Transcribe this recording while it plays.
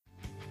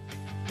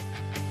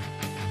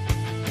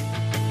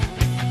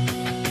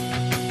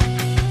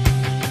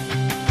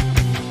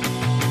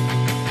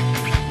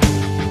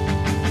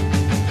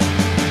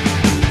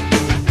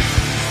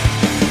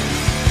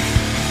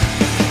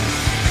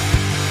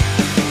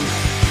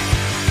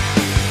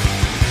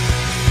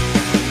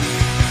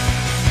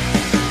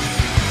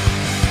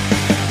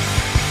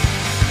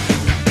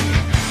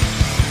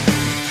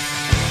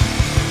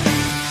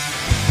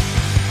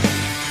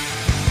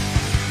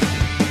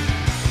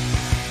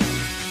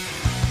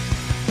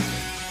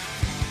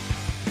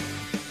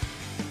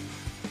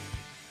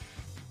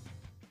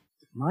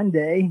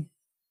Monday.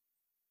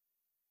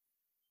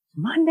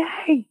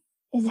 Monday.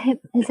 Is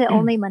it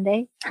only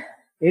Monday?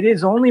 It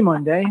is only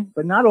Monday,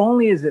 but not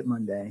only is it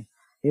Monday,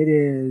 it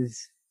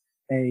is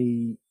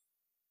a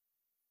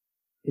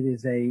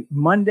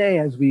Monday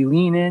as we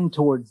lean in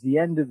towards the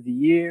end of the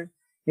year.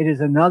 It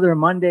is another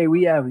Monday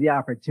we have the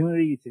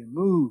opportunity to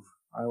move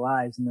our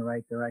lives in the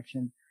right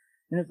direction.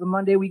 And it's a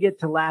Monday we get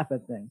to laugh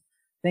at things.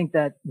 I think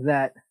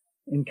that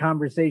in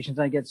conversations,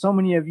 I get so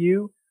many of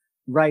you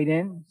write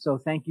in. So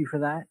thank you for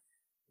that.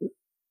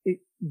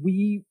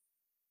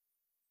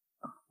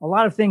 A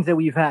lot of things that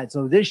we've had.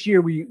 So this year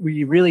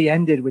we really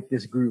ended with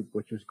this group,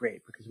 which was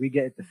great because we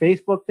get the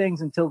Facebook things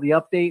until the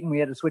update and we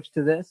had to switch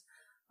to this.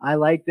 I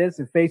like this.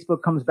 If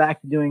Facebook comes back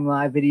to doing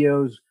live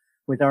videos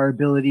with our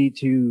ability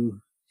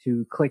to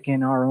click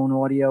in our own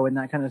audio and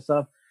that kind of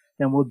stuff,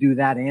 then we'll do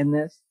that and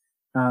this.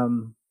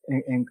 And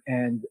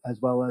as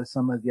well as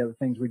some of the other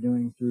things we're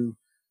doing through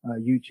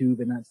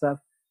YouTube and that stuff.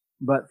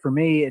 But for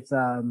me, it's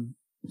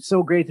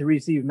so great to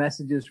receive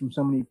messages from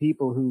so many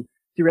people who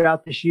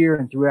throughout this year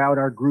and throughout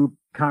our group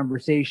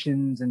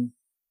conversations and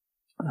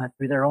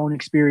through their own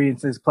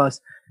experiences,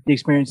 plus the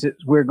experiences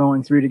we're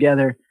going through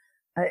together,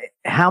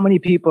 how many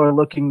people are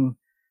looking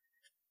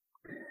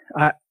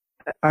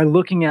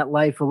at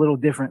life a little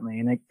differently.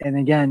 And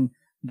again,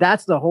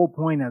 that's the whole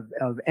point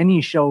of any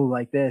show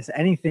like this,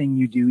 anything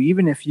you do,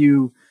 even if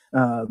you're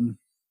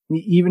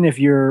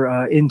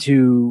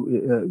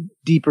into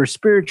deeper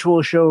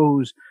spiritual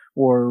shows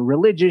or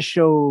religious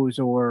shows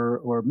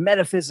or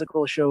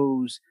metaphysical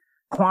shows,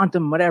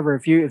 quantum,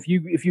 whatever. If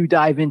you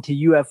dive into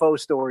UFO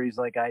stories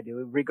like I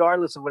do,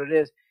 regardless of what it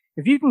is,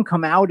 if you can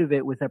come out of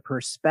it with a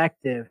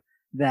perspective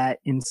that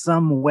in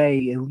some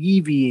way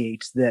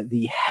alleviates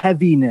the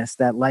heaviness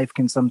that life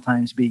can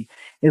sometimes be,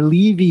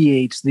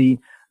 alleviates the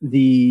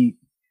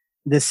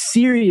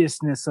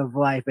seriousness of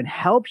life and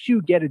helps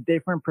you get a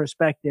different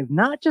perspective,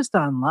 not just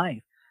on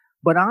life,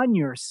 but on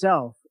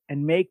yourself,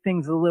 and make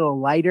things a little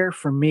lighter.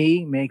 For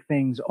me, make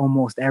things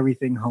almost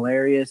everything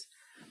hilarious.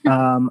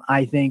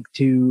 I think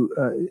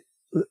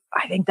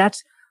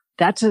that's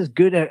as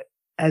good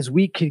as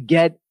we could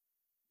get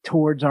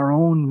towards our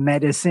own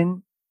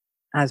medicine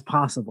as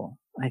possible.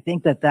 I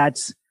think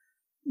that's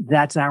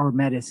our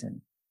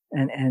medicine.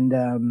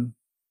 And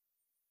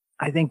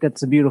I think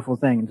that's a beautiful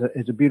thing.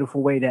 It's a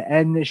beautiful way to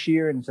end this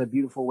year, and it's a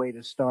beautiful way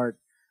to start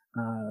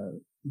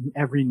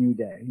every new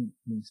day,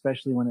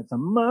 especially when it's a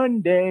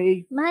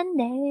Monday.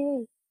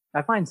 Monday.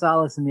 I find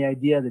solace in the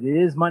idea that it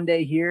is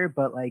Monday here,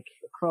 but like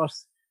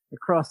across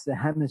the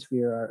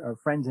hemisphere, our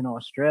friends in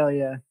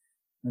Australia,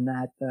 and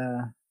that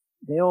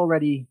they're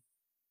already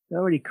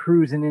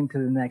cruising into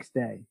the next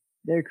day.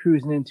 They're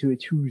cruising into a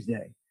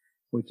Tuesday,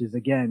 which is,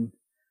 again,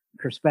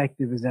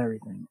 perspective is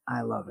everything.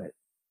 I love it.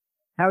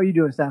 How are you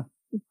doing, Steph?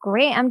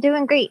 Great. I'm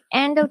doing great.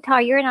 And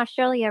Otar, you're in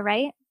Australia,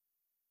 right?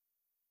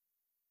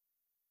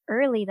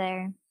 Early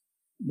there.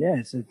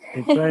 Yes,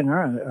 it's right in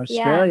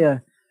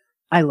Australia. Yeah.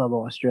 I love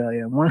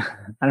Australia.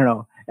 I don't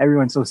know.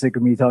 Everyone's so sick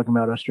of me talking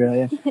about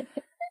Australia.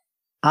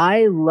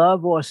 I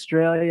love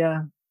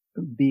Australia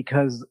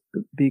because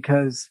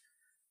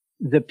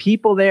the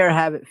people there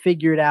have it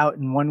figured out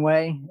in one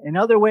way. In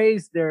other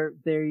ways, they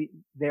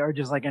are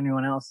just like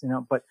anyone else,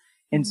 But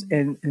in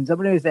some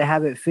ways, they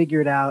have it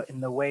figured out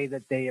in the way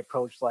that they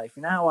approach life.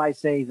 You know how I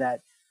say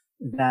that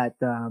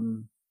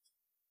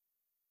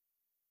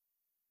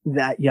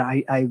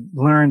I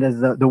learned as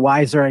the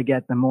wiser I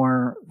get, the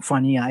more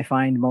funny I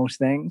find most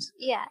things.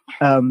 Yeah.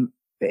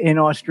 In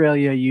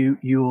Australia, you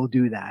will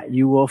do that.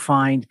 You will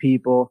find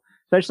people,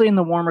 especially in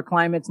the warmer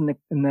climates, in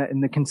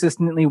the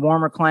consistently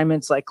warmer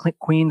climates like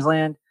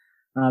Queensland,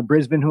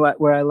 Brisbane,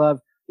 where I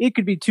love. It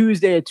could be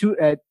Tuesday at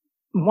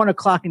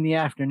 1:00 in the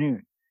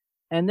afternoon,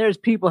 and there's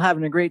people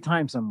having a great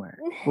time somewhere,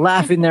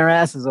 laughing their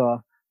asses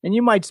off, and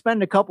you might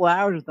spend a couple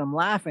hours with them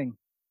laughing,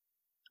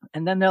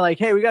 and then they're like,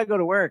 "Hey, we gotta go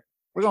to work.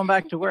 We're going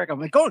back to work." I'm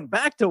like, "Going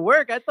back to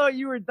work? I thought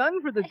you were done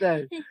for the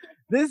day.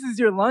 This is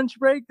your lunch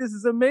break? This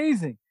is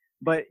amazing."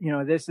 But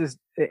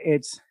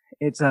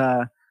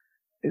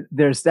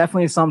there's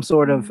definitely some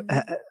sort of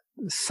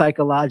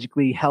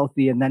psychologically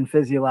healthy and then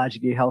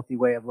physiologically healthy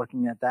way of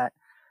looking at that.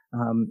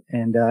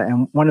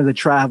 And one of the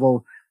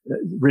travel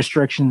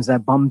restrictions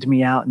that bummed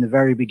me out in the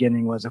very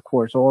beginning was, of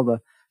course, all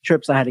the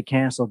trips I had to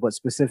cancel, but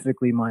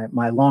specifically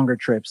my longer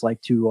trips,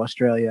 like to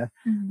Australia,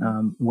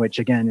 which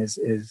again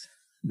is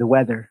the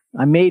weather.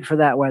 I'm made for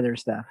that weather,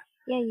 Steph.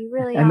 Yeah, you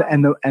really are.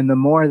 And the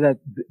more that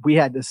we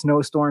had the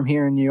snowstorm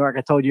here in New York,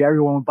 I told you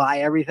everyone would buy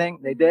everything.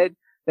 They did.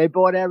 They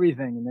bought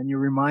everything. And then you're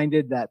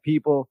reminded that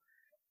people,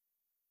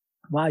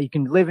 wow, you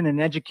can live in an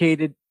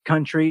educated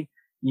country.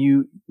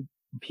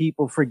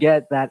 People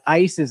forget that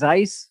ice is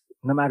ice.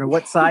 No matter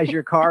what size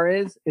your car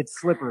is, it's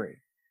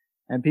slippery.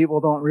 And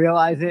people don't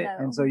realize it. No.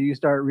 And so you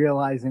start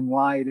realizing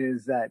why it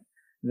is that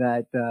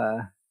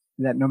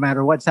no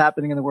matter what's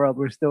happening in the world,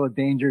 we're still a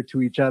danger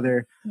to each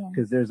other,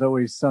 because there's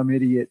always some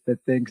idiot that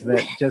thinks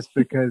that just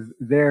because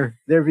their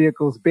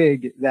vehicle's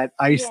big, that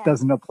ice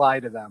doesn't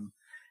apply to them.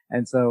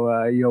 And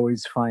so you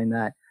always find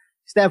that.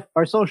 Steph,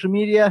 our social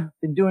media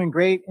been doing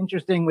great.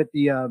 Interesting with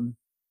the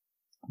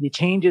the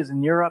changes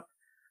in Europe,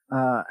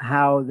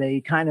 how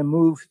they kind of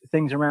move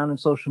things around in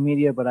social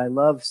media. But I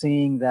love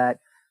seeing that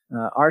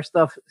our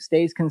stuff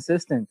stays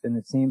consistent, and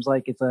it seems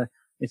like it's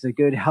a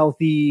good,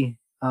 healthy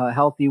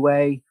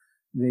way.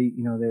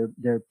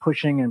 They're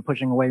pushing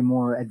away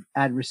more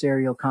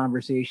adversarial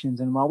conversations.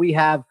 And while we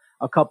have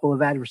a couple of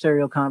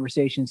adversarial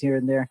conversations here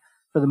and there,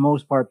 for the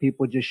most part,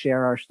 people just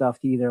share our stuff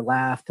to either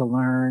laugh, to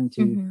learn,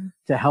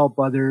 to help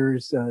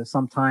others.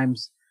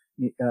 Sometimes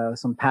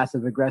some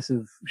passive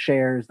aggressive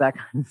shares, that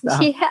kind of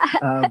stuff.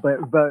 Yeah.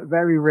 But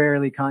very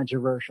rarely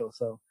controversial.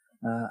 So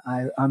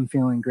I'm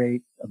feeling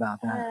great about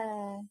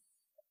that.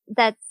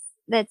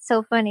 That's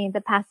so funny.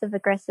 The passive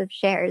aggressive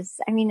shares.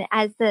 I mean,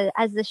 as the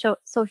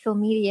social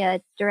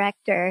media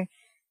director,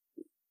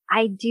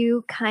 I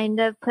do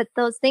kind of put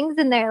those things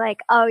in there,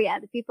 like, oh yeah,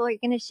 the people are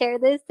going to share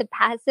this to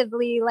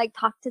passively like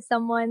talk to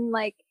someone.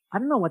 Like, I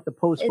don't know what the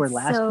posts were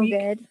last week.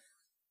 Good.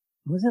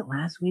 Was it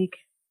last week?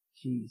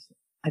 Jeez,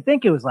 I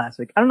think it was last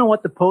week. I don't know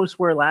what the posts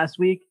were last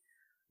week,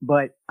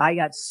 but I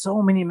got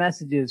so many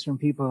messages from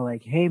people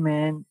like, "Hey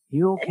man,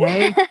 you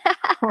okay?"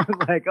 I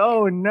was like,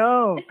 "Oh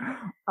no,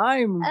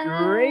 I'm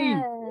great."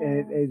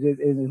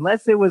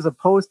 Unless it was a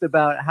post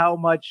about how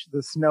much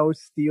the snow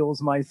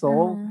steals my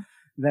soul,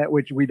 that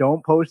which we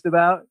don't post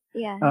about.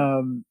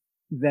 Yeah.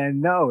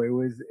 Then no, it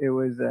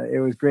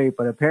was great.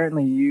 But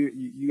apparently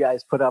you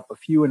guys put up a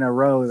few in a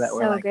row that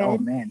were like, good. Oh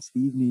man,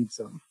 Steve needs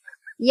some.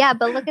 Yeah,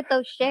 but look at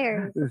those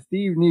shares.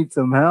 Steve needs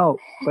some help.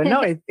 But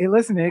no,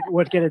 listen,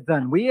 what get it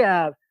done. We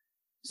have,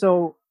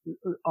 so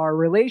our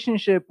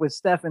relationship with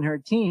Steph and her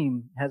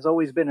team has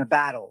always been a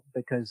battle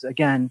because,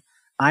 again,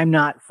 I'm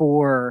not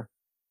for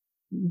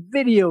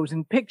videos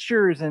and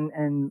pictures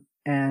and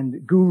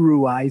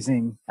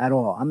guruizing at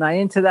all. I'm not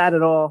into that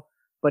at all,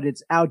 but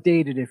it's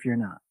outdated if you're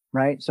not,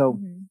 right? So,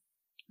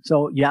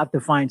 so you have to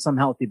find some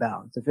healthy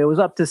balance. If it was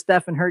up to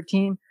Steph and her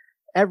team,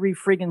 every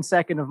friggin'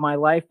 second of my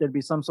life, there'd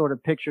be some sort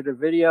of picture to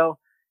video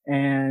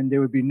and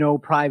there would be no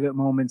private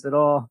moments at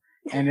all.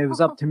 And it was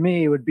up to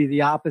me. It would be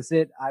the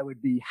opposite. I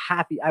would be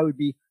happy. I would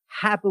be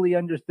happily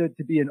understood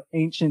to be an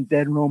ancient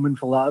dead Roman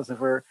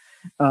philosopher.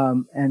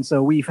 And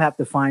so we have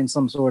to find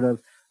some sort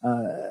of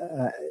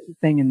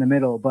thing in the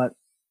middle. But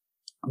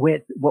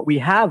with what we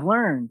have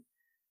learned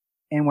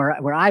and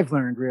where I've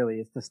learned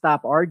really is to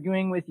stop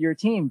arguing with your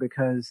team,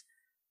 because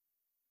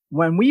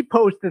when we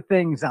post the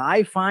things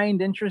I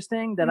find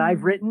interesting that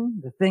I've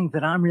written, the things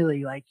that I'm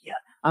really like, yeah,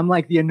 I'm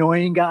like the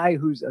annoying guy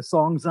who's a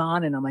song's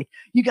on and I'm like,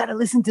 you got to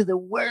listen to the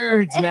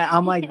words, man.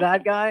 I'm like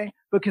that guy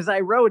because I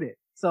wrote it.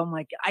 So I'm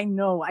like, I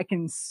know I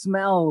can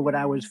smell what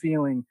I was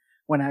feeling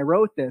when I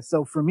wrote this.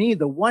 So for me,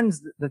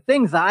 the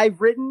things I've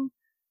written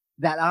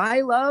that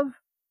I love,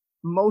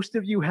 most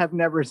of you have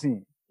never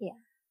seen. Yeah.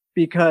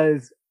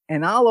 Because,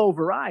 and I'll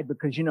override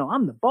because,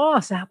 I'm the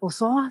boss,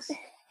 applesauce.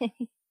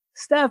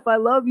 Steph, I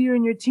love you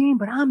and your team,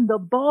 but I'm the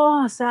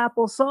boss,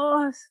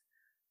 applesauce.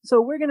 So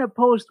we're going to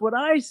post what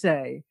I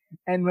say.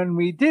 And when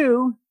we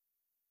do,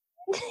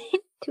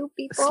 two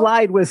people,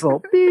 slide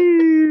whistle.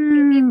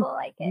 Two people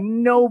like it.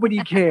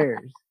 Nobody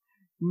cares.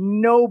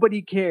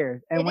 Nobody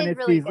cares. And when it's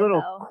really these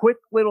little quick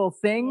little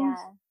things,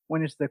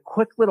 when it's the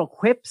quick little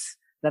quips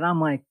that I'm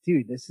like,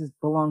 dude,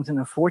 belongs in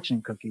a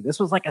fortune cookie. This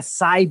was like a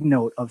side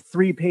note of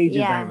 3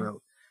 pages I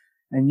wrote.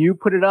 And you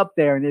put it up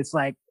there and it's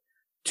like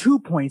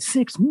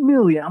 2.6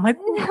 million. I'm like,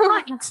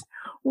 what?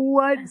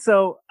 What?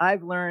 So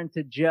I've learned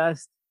to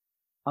just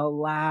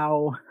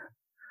allow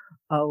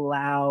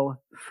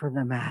for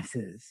the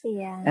masses.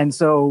 Yeah. And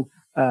so,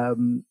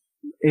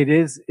 it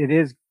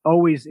is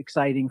always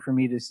exciting for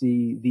me to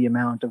see the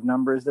amount of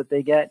numbers that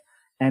they get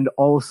and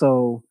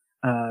also,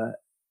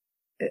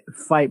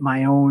 fight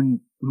my own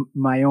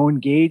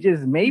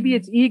gauges. Maybe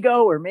it's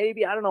ego or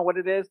maybe I don't know what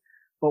it is.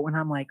 But when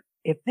I'm like,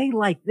 if they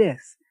like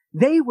this,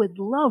 they would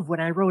love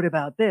what I wrote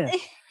about this.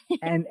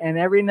 and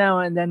every now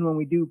and then when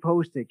we do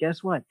post it,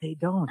 guess what? They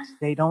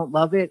don't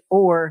love it.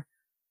 Or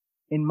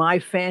in my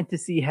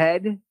fantasy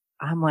head,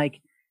 I'm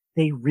like,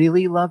 they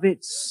really love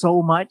it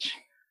so much,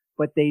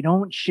 but they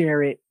don't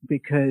share it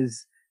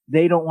because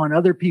they don't want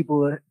other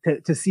people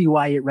to see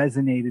why it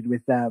resonated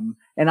with them.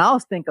 And I'll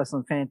think of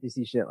some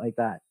fantasy shit like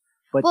that.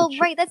 But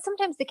right. That's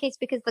sometimes the case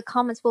because the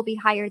comments will be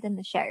higher than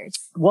the shares.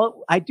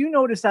 Well, I do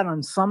notice that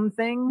on some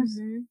things,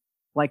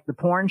 like the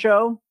porn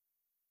show.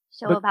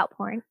 About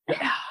porn.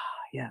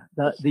 Yeah.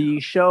 The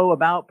show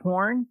about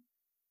porn,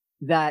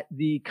 that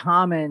the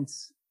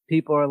comments,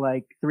 people are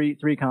like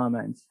three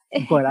comments,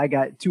 but I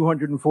got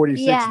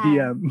 246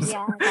 DMs.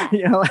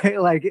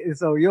 Yeah.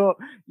 So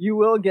you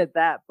will get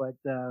that, but,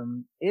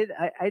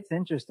 it's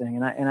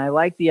interesting. And I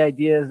like the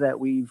ideas that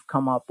we've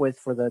come up with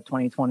for the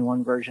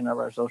 2021 version of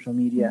our social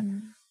media.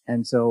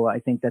 And so I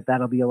think that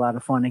that'll be a lot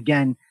of fun.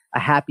 Again, a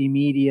happy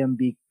medium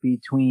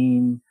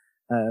between,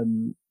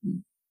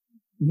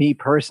 me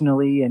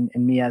personally and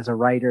me as a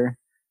writer.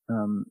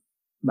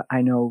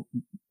 I know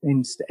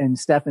in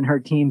Steph and her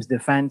team's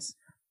defense,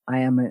 I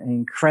am an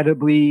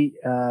incredibly,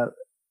 I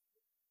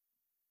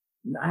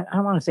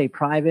don't want to say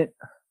private,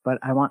 but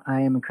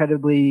I am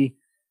incredibly,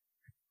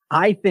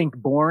 I think,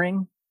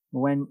 boring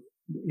when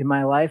in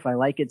my life, I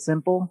like it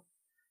simple.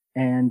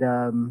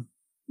 And,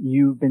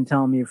 you've been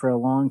telling me for a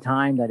long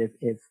time that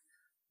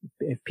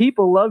if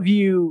people love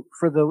you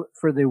for the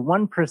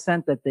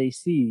 1% that they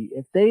see,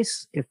 if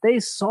they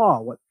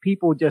saw what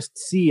people just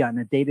see on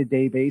a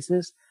day-to-day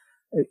basis,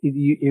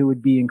 it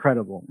would be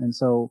incredible. And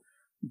so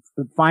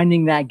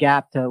finding that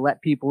gap to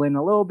let people in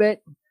a little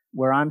bit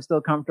where I'm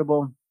still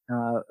comfortable,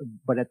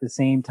 but at the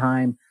same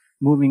time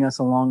moving us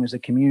along as a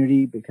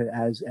community,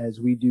 because as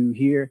we do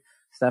here,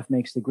 Steph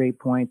makes the great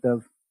point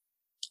of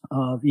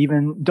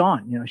even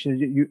Dawn.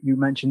 You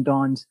mentioned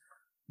Dawn's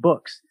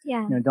books.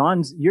 Yeah.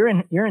 Dawn's, you're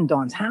in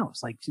Dawn's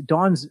house. Like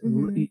Dawn's,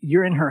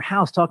 you're in her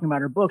house talking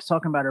about her books,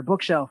 talking about her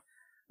bookshelf.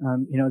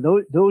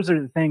 Those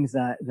are the things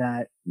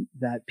that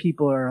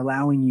people are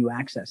allowing you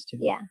access to.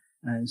 Yeah.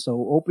 And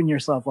so open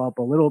yourself up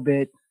a little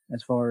bit,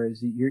 as far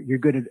as you're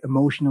good at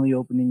emotionally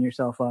opening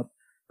yourself up,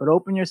 but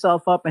open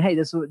yourself up and, hey,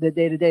 this is the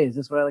day to day. Is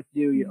this what I like to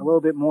do? A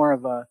little bit more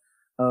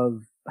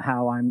of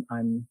how I'm,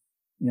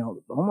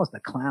 almost a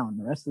clown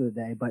the rest of the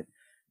day, but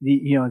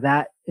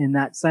that in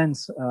that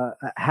sense,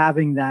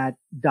 having that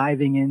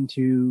diving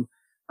into,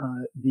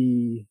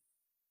 the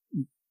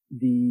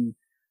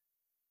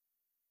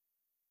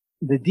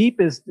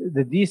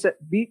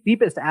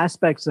deepest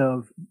aspects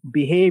of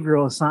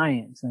behavioral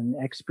science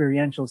and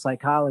experiential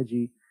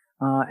psychology,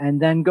 and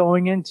then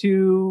going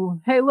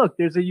into, hey, look,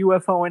 there's a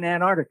UFO in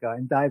Antarctica,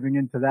 and diving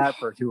into that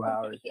for 2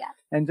 hours. Yeah.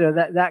 And so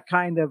that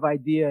kind of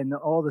idea and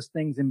all those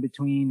things in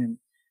between.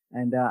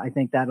 And I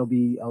think that'll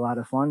be a lot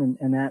of fun.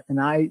 And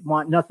I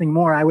want nothing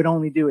more. I would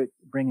only do it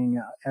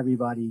bringing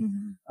everybody,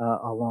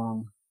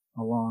 along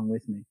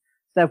with me.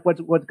 Steph,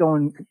 what's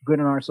going good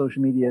on our social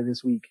media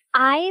this week?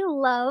 I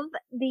love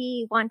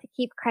the Want to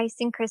Keep Christ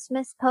in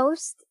Christmas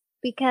post,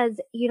 because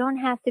you don't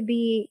have to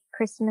be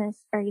Christmas,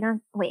 or you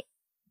don't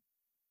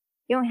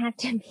have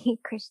to be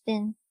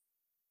Christian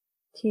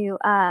to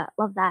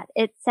love that.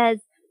 It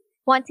says,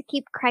 want to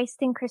keep Christ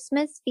in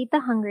Christmas, feed the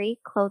hungry,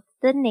 clothe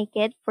the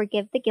naked,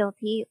 forgive the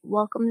guilty,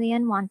 welcome the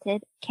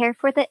unwanted, care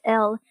for the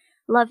ill,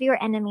 love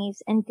your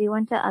enemies, and do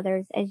unto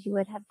others as you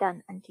would have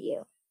done unto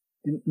you.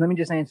 Let me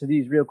just answer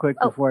these real quick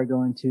before I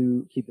go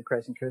into Keep the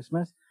Christ in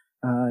Christmas.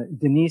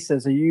 Denise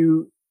says, are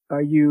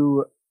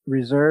you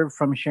reserved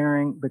from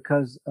sharing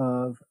because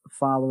of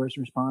followers'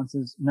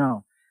 responses?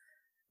 No.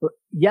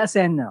 Yes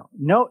and no.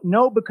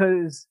 No,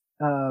 because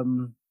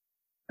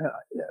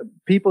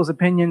people's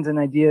opinions and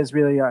ideas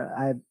really they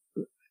have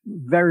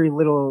very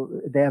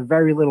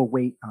little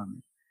weight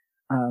on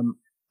me.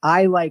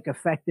 I like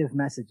effective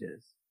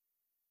messages.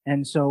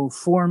 And so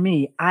for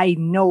me, I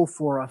know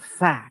for a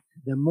fact,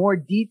 the more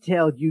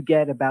detailed you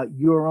get about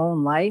your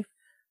own life,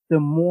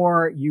 the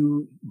more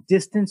you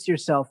distance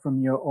yourself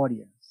from your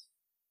audience.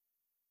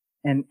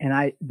 And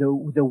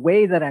the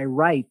way that I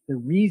write, the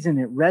reason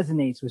it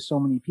resonates with so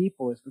many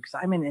people is because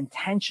I'm an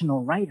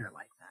intentional writer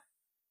like that.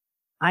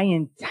 I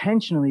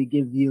intentionally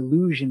give the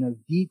illusion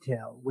of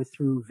detail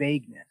through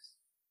vagueness.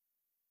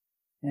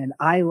 And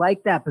I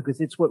like that because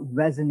it's what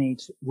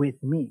resonates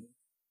with me.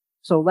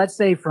 So let's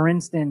say, for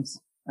instance,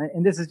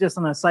 and this is just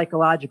on a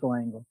psychological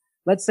angle.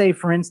 Let's say,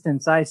 for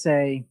instance, I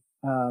say,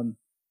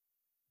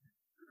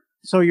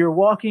 so you're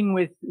walking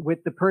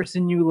with the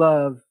person you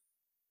love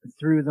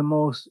through the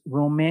most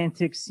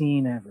romantic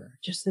scene ever.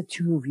 Just the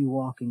two of you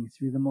walking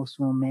through the most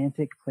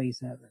romantic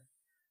place ever.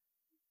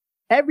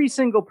 Every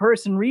single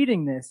person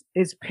reading this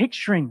is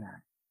picturing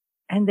that,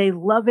 and they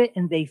love it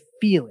and they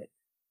feel it.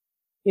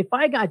 If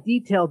I got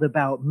detailed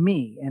about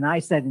me and I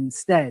said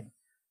instead,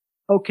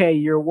 okay,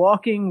 you're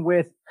walking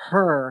with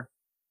her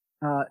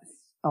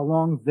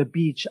along the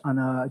beach on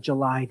a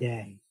July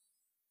day,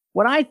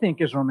 what I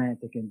think is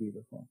romantic and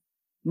beautiful.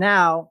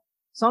 Now,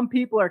 some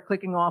people are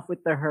clicking off with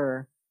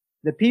her.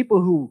 The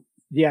people who,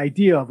 the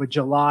idea of a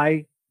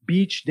July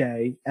beach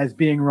day as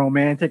being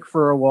romantic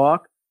for a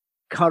walk,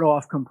 cut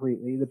off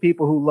completely. The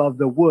people who love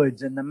the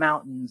woods and the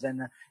mountains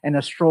and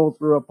a stroll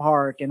through a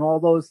park and all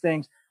those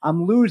things,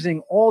 I'm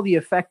losing all the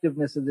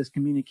effectiveness of this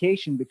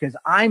communication because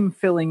I'm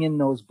filling in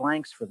those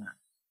blanks for them.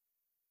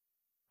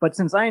 But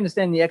since I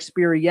understand the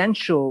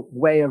experiential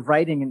way of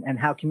writing and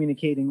how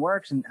communicating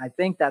works, and I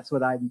think that's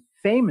what I'm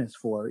famous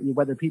for,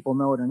 whether people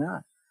know it or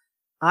not,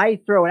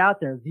 I throw it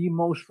out there, the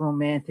most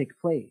romantic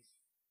place,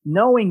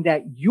 knowing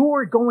that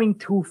you're going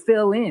to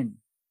fill in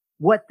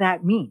what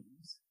that means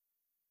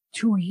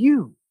to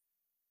you.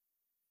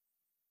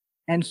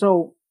 And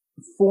so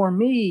for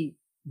me,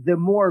 the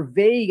more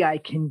vague I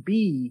can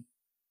be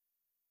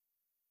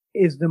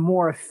is the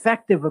more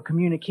effective a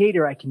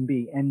communicator I can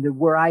be. And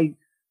where I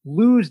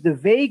lose the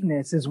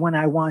vagueness is when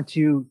I want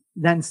to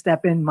then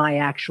step in my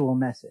actual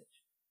message.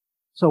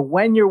 So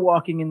when you're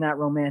walking in that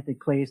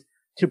romantic place,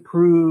 to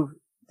prove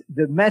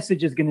the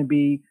message is going to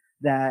be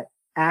that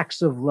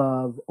acts of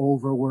love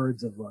over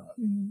words of love.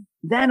 Mm-hmm.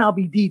 Then I'll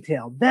be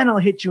detailed. Then I'll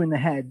hit you in the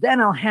head.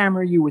 Then I'll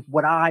hammer you with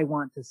what I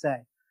want to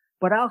say.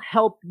 But I'll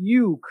help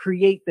you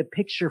create the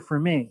picture for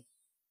me,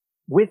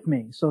 with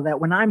me, so that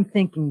when I'm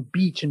thinking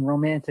beach and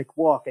romantic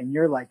walk and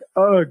you're like,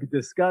 ugh,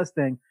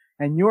 disgusting,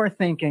 and you're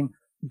thinking,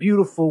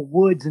 beautiful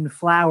woods and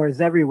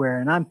flowers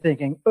everywhere. And I'm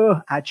thinking,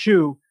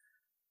 achoo,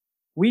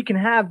 we can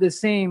have the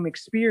same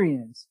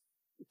experience,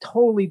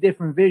 totally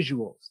different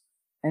visuals.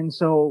 And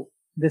so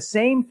the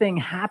same thing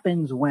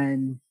happens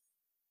when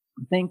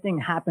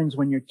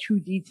you're too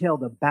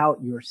detailed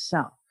about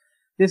yourself.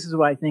 This is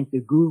what I think the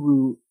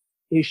guru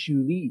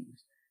issue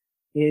leaves,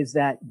 is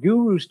that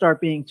gurus start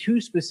being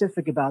too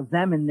specific about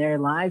them and their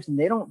lives, and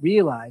they don't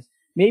realize,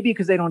 maybe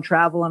because they don't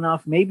travel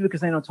enough, maybe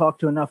because they don't talk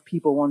to enough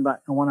people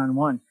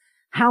one-on-one,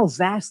 how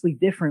vastly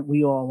different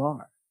we all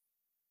are.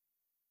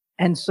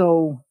 And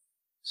so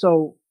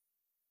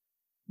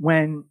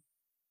when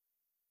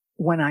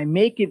I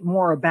make it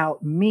more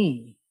about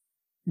me,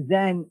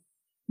 then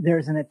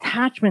there's an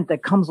attachment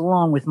that comes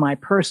along with my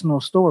personal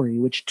story,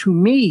 which to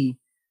me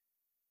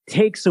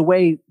takes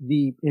away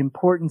the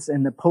importance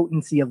and the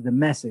potency of the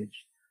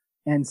message.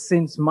 And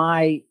since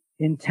my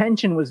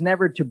intention was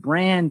never to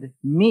brand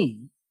me,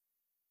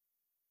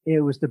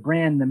 it was to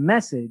brand the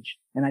message.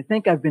 And I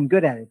think I've been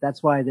good at it.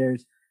 That's why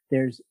there's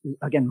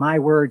again, my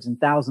words in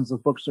thousands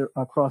of books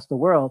across the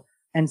world.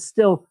 And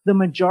still the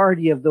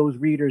majority of those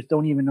readers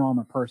don't even know I'm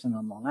a person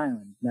on Long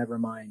Island, never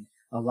mind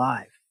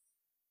alive.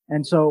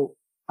 And so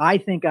I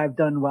think I've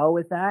done well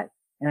with that.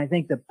 And I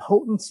think the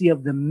potency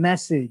of the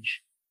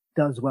message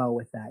does well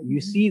with that. You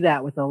see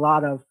that with a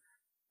lot of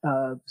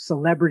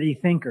celebrity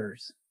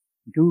thinkers,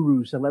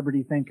 gurus,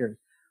 celebrity thinkers.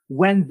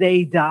 When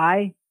they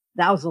die,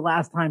 that was the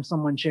last time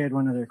someone shared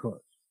one of their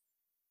quotes.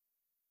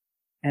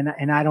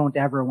 And I don't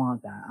ever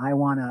want that. I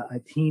want a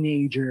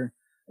teenager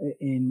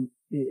in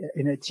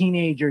a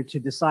teenager to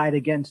decide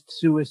against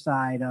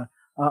suicide, a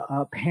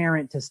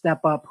parent to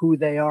step up who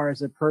they are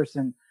as a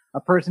person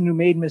who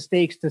made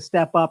mistakes to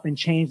step up and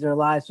change their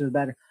lives for the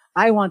better.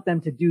 I want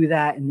them to do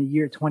that in the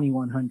year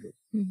 2100.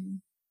 Mm-hmm.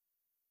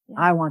 Yeah.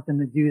 I want them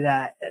to do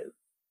that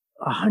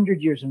 100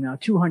 years from now,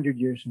 200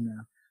 years from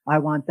now. I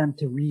want them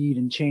to read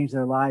and change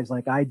their lives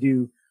like I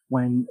do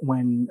when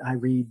I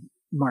read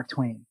Mark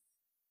Twain.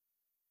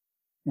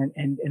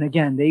 And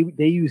again,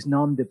 they use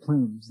nom de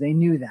plumes. They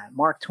knew that.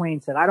 Mark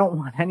Twain said, I don't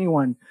want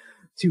anyone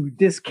to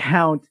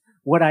discount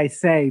what I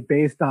say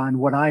based on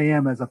what I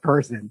am as a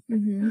person.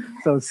 Mm-hmm.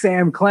 So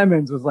Sam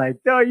Clemens was like,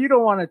 no, you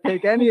don't want to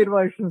take any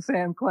advice from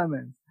Sam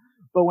Clemens.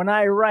 But when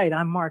I write,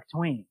 I'm Mark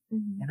Twain.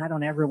 Mm-hmm. And I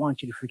don't ever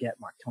want you to forget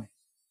Mark Twain.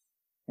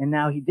 And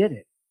now he did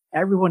it.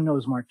 Everyone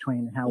knows Mark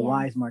Twain and how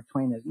wise Mark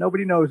Twain is.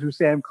 Nobody knows who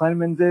Sam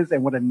Clemens is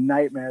and what a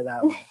nightmare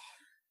that was.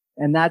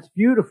 And that's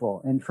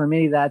beautiful. And for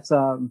me, that's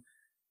always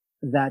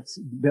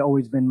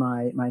been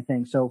my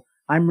thing. So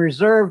I'm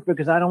reserved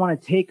because I don't want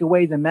to take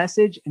away the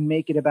message and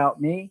make it about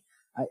me.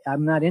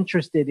 I'm not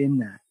interested in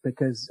that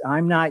because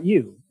I'm not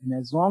you. And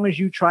as long as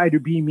you try to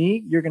be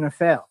me, you're going to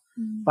fail.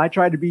 Mm-hmm. If I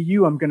try to be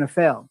you, I'm going to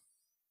fail.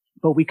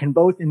 But we can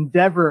both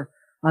endeavor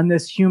on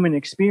this human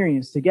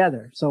experience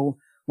together. So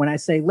when I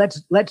say,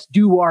 let's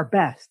do our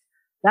best,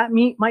 that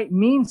might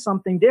mean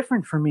something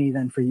different for me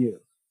than for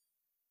you.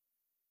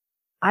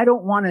 I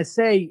don't want to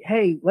say,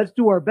 hey, let's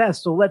do our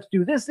best. So let's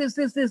do this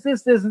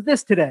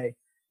today.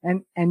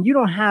 And you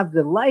don't have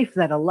the life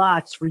that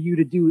allots for you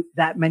to do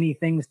that many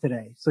things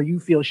today. So you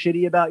feel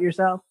shitty about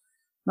yourself?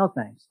 No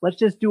thanks. Let's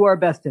just do our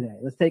best today.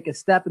 Let's take a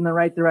step in the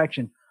right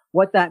direction.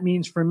 What that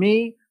means for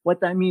me, what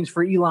that means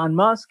for Elon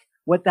Musk,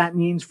 what that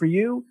means for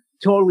you,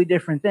 totally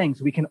different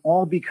things. We can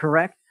all be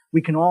correct.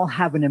 We can all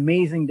have an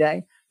amazing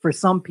day. For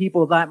some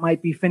people, that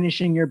might be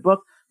finishing your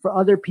book. For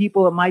other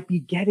people, it might be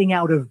getting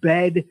out of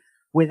bed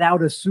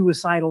without a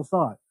suicidal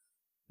thought.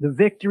 The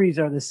victories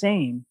are the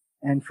same.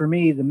 And for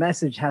me, the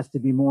message has to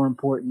be more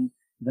important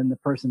than the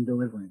person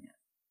delivering it.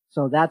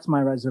 So that's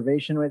my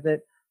reservation with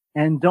it.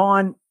 And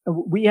Dawn,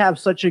 we have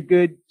such a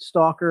good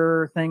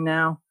stalker thing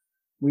now.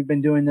 We've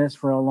been doing this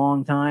for a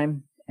long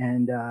time.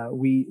 And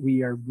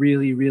we are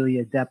really, really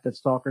adept at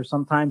stalkers.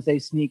 Sometimes they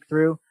sneak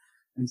through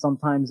and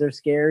sometimes they're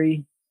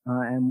scary.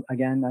 And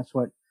again,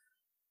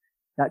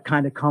 that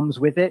kind of comes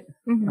with it.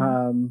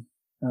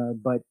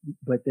 Mm-hmm.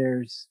 But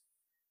there's,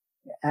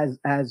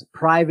 as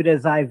private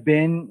as I've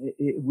been,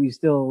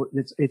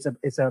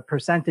 it's a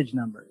percentage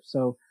number.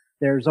 So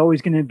there's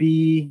always going to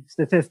be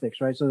statistics,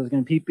 right? So there's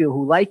going to be people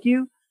who like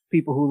you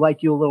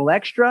a little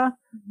extra,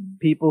 mm-hmm.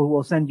 people who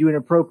will send you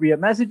inappropriate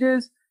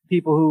messages,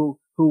 people who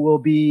will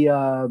be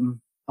a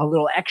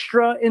little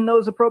extra in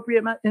those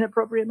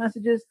inappropriate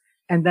messages.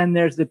 And then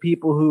there's the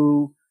people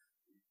who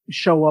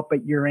show up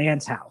at your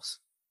aunt's house.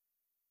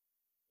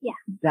 Yeah.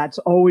 That's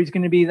always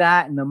going to be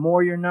that. And the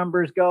more your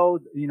numbers go,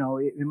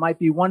 it might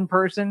be one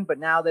person, but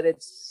now that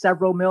it's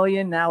several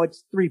million, now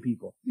it's 3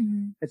 people.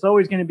 Mm-hmm. It's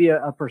always going to be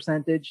a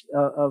percentage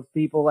of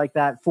people like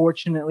that.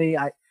 Fortunately,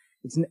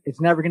 it's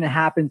never going to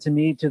happen to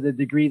me to the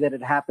degree that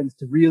it happens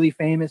to really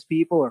famous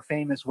people or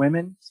famous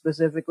women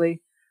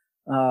specifically.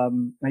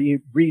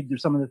 You read through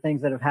some of the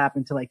things that have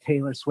happened to like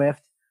Taylor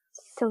Swift.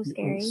 So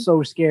scary. It's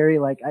so scary.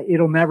 Like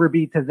it'll never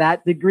be to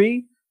that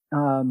degree.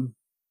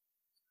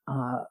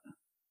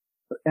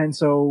 And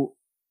so,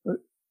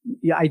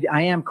 yeah,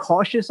 I am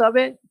cautious of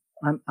it.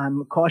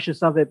 I'm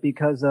cautious of it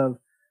because of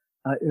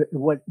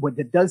What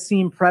that does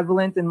seem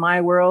prevalent in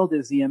my world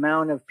is the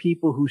amount of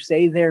people who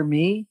say they're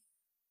me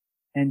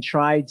and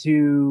try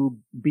to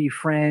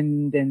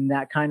befriend and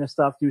that kind of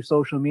stuff through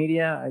social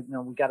media. I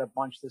know we got a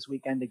bunch this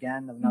weekend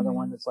again, another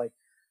one that's like,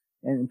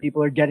 and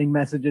people are getting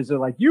messages that are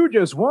like, you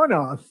just won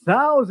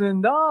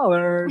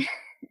 $1,000.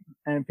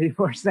 And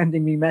people are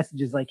sending me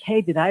messages like,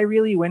 hey, did I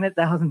really win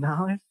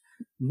 $1,000?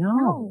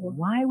 No.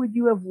 Why would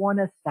you have won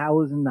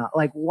 $1,000?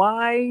 Like,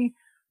 why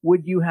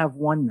would you have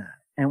won that?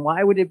 And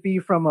why would it be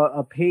from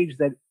a page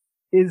that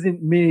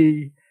isn't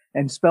me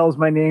and spells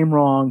my name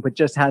wrong, but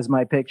just has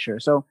my picture?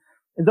 So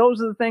those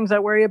are the things I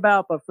worry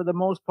about. But for the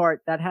most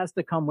part, that has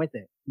to come with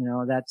it. You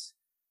know,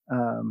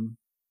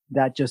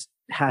 that just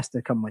has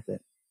to come with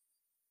it.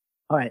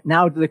 All right.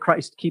 Now to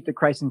keep the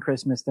Christ and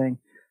Christmas thing.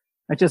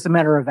 It's just a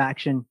matter of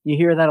action. You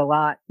hear that a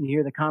lot. You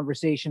hear the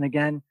conversation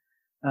again,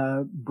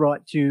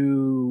 brought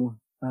to,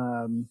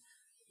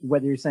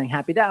 whether you're saying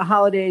happy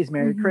holidays,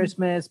 Merry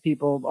Christmas,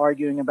 people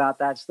arguing about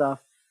that stuff.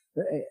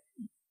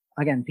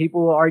 Again,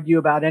 people will argue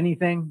about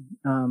anything.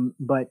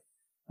 But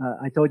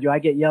I told you I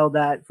get yelled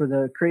at for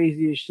the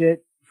craziest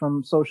shit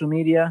from social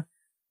media,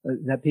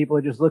 that people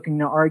are just looking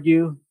to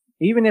argue,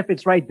 even if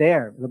it's right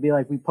there. It'll be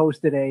like, we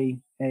posted a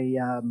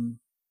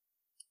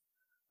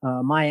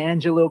Maya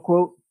Angelou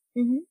quote.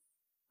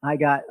 I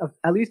got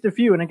at least a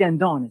few, and again,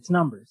 Dawn, it's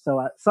numbers.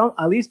 So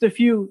at least a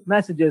few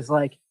messages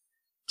like,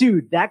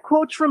 dude, that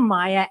quote's from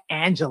Maya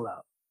Angelou.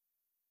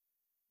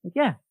 Like,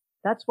 yeah,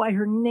 that's why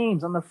her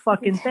name's on the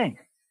fucking thing.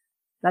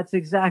 That's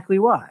exactly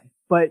why.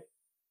 But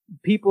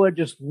people are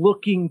just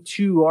looking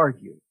to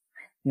argue.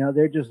 You know,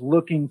 they're just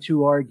looking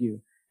to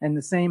argue. And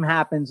the same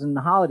happens in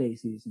the holiday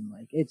season.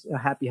 Like, it's a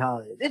happy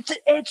holiday.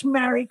 It's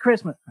Merry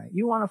Christmas. Right?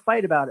 You want to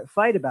fight about it,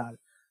 fight about it.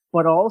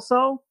 But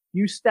also,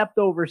 you stepped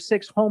over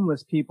 6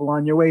 homeless people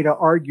on your way to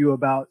argue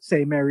about,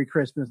 say, Merry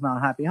Christmas, not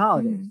Happy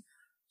Holidays.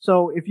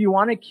 So if you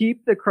want to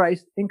keep the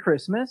Christ in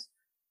Christmas,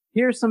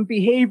 here's some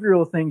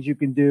behavioral things you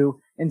can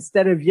do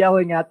instead of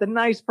yelling at the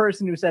nice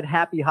person who said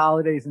Happy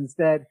Holidays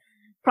instead,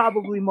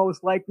 probably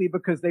most likely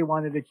because they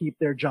wanted to keep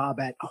their job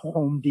at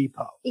Home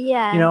Depot.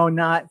 Yeah. You know,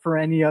 not for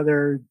any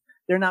other,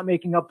 they're not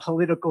making a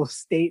political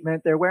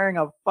statement. They're wearing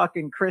a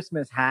fucking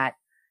Christmas hat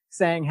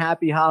saying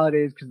Happy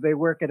Holidays because they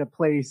work at a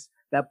place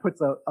that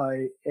puts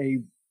a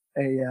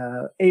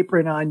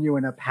apron on you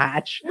and a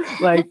patch.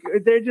 Like,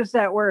 they're just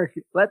at work.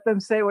 Let them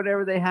say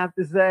whatever they have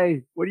to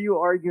say. What are you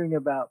arguing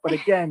about? But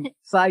again,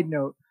 side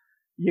note,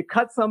 you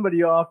cut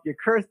somebody off, you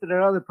cursed at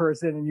another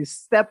person, and you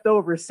stepped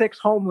over 6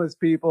 homeless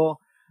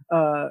people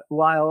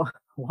while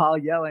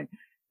yelling.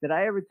 Did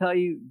I ever tell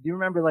you, do you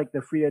remember like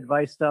the free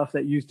advice stuff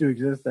that used to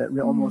exist that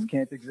almost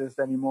can't exist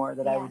anymore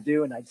that I would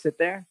do? And I'd sit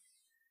there.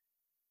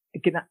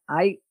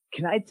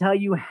 Can I tell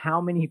you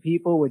how many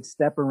people would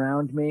step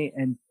around me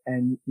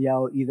and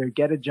yell, either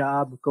get a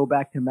job, go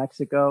back to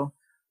Mexico,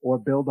 or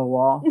build a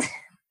wall?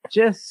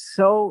 Just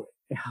so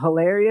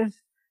hilarious.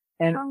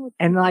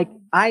 And like,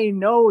 I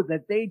know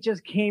that they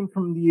just came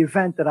from the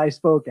event that I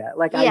spoke at.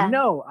 Like, I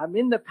know I'm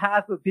in the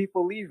path of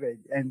people leaving,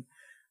 and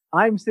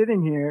I'm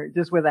sitting here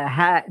just with a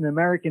hat, an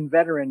American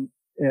veteran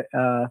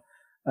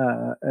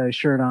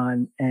shirt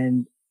on,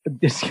 and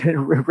this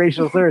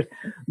racial slurs.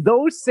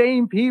 Those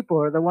same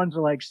people are the ones who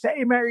are like,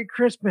 say Merry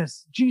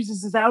Christmas.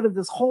 Jesus is out of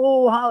this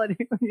whole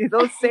holiday.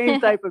 Those same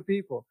type of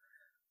people.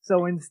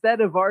 So instead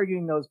of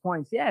arguing those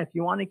points, if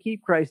you want to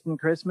keep Christ in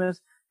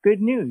Christmas, good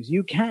news.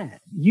 You can.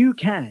 You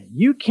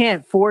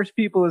can't force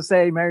people to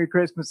say Merry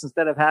Christmas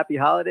instead of Happy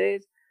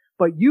Holidays,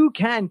 but you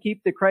can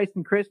keep the Christ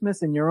in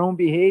Christmas in your own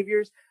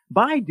behaviors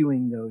by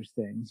doing those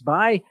things,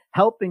 by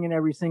helping in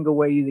every single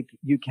way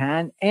you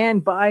can,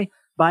 and by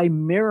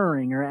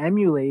mirroring or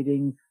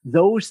emulating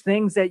those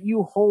things that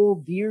you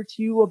hold dear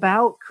to you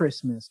about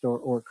Christmas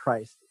or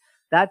Christ.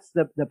 That's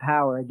the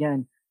power.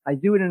 Again, I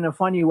do it in a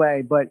funny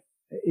way, but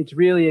it's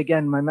really,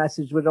 again, my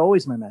message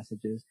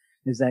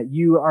is that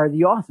you are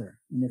the author.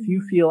 And if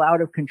you feel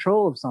out of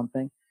control of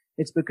something,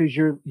 it's because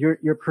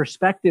your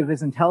perspective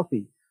isn't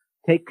healthy.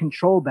 Take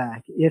control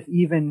back, if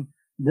even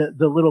the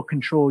little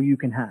control you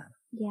can have.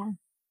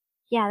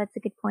 Yeah, that's a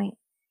good point.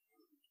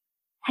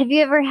 Have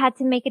you ever had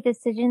to make a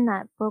decision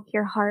that broke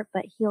your heart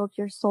but healed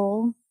your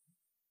soul?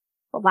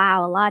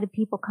 Wow, a lot of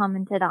people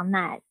commented on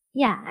that.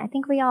 Yeah, I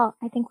think we all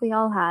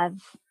have.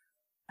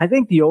 I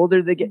think the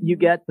older you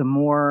get, the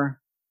more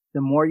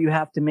you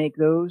have to make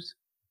those.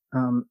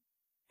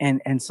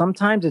 And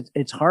sometimes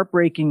it's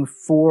heartbreaking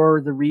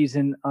for the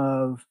reason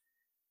of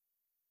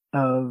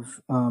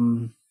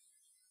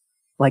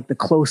like the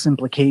close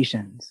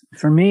implications.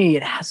 For me,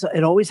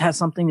 it always has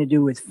something to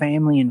do with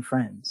family and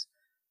friends.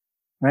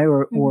 Right?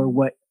 Or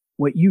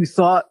what you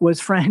thought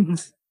was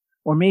friends,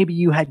 or maybe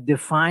you had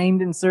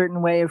defined in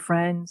certain way of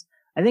friends.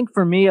 I think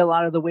for me, a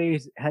lot of the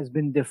ways has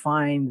been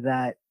defined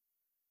that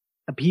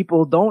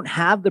people don't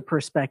have the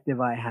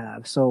perspective I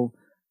have. So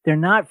they're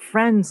not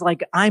friends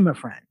like I'm a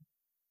friend.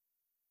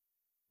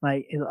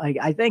 Like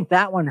I think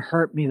that one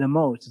hurt me the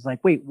most. It's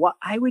like, wait, what?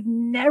 I would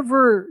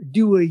never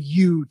do a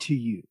you to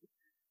you.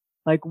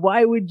 Like,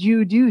 why would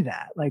you do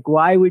that? Like,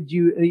 why would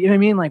you know what I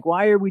mean? Like,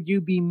 why would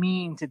you be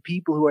mean to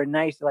people who are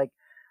nice? Like,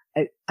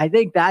 I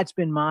think that's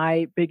been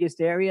my biggest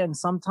area. And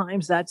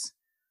sometimes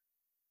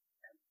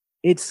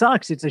it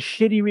sucks. It's a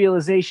shitty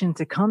realization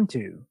to come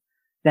to,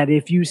 that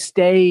if you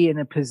stay in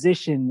a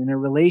position, in a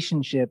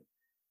relationship,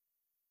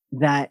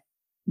 that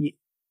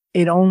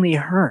it only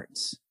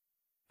hurts.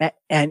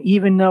 And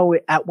even though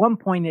at one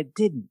point it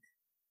didn't,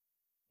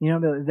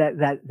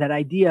 that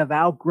idea of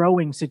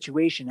outgrowing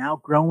situation,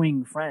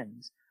 outgrowing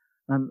friends.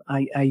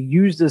 I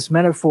used this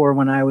metaphor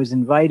when I was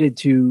invited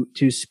to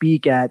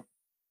speak at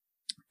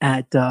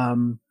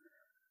the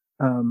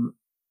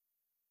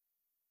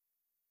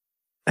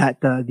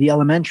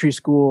elementary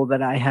school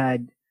that I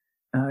had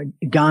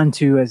gone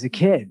to as a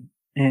kid,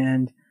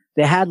 and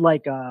they had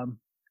like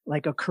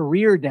a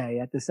career day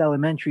at this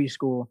elementary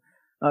school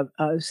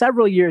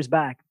several years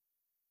back,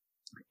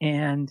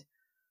 and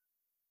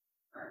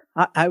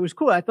I was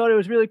cool. I thought it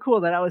was really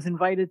cool that I was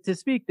invited to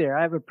speak there.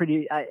 I have a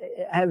pretty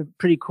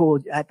cool,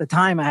 at the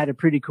time I had a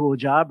pretty cool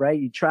job, right?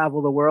 You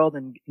travel the world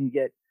and you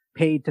get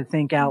paid to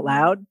think out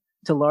loud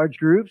to large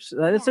groups.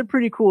 It's a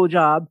pretty cool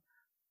job.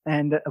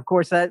 And of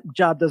course that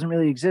job doesn't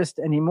really exist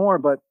anymore,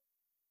 but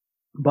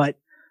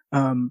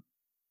I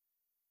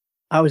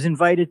was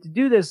invited to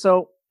do this.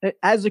 So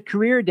as a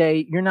career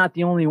day, you're not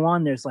the only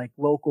one. There's like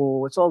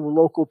it's all the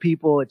local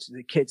people. It's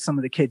the kids, some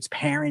of the kids'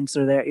 parents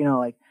are there,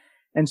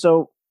 and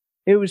so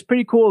it was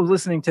pretty cool. I was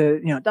listening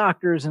to,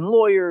 doctors and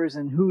lawyers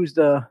and who's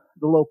the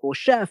local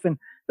chef. And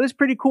it was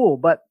pretty cool.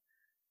 But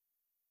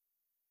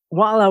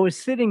while I was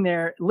sitting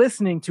there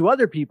listening to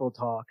other people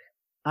talk,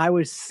 I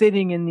was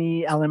sitting in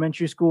the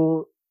elementary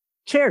school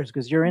chairs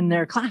because you're in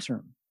their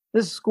classroom.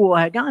 This is school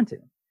I had gone to.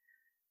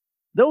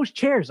 Those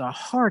chairs are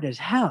hard as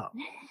hell.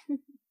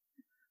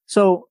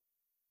 So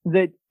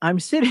that I'm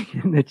sitting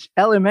in the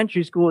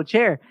elementary school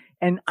chair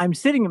and I'm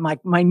sitting in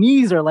my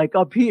knees are like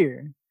up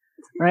here.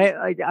 Right?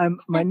 Like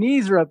my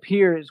knees are up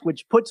here,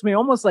 which puts me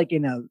almost like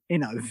in a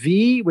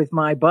V with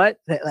my butt,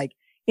 that like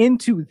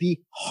into the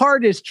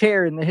hardest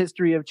chair in the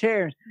history of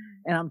chairs.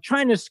 And I'm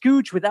trying to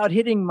scooch without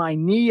hitting my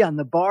knee on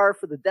the bar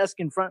for the desk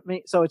in front of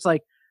me. So it's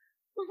like,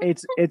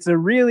 it's a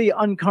really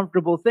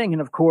uncomfortable thing.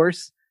 And of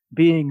course,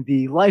 being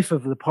the life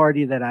of the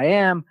party that I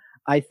am,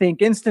 I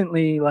think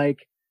instantly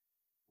like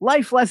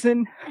life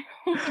lesson.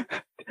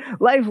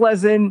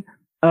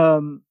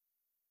 Isn't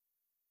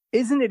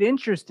it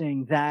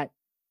interesting that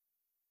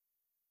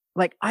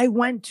like I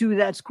went to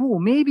that school,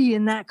 maybe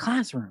in that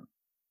classroom.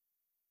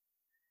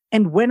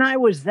 And when I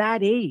was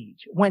that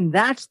age, when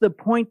that's the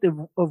point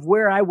of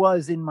where I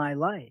was in my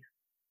life,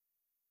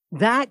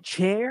 that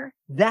chair,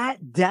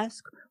 that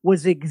desk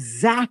was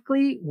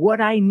exactly what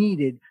I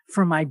needed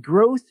for my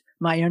growth,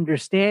 my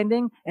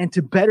understanding, and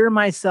to better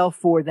myself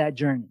for that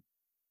journey.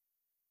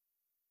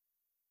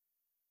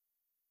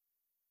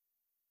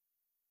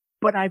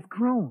 But I've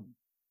grown.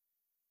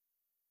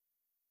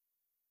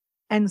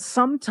 And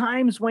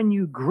sometimes when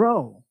you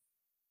grow,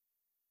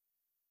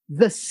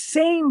 the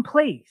same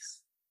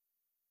place,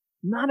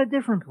 not a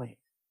different place,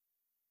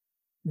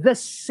 the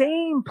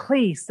same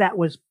place that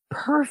was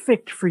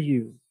perfect for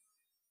you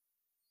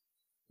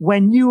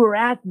when you were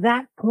at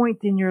that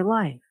point in your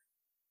life,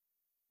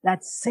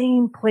 that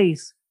same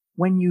place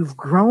when you've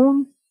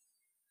grown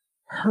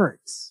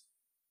hurts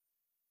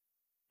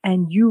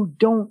and you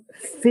don't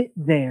fit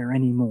there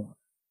anymore.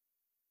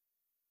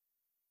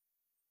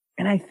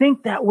 And I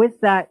think that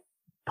with that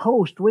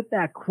post, with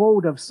that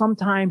quote of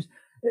sometimes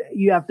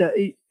you have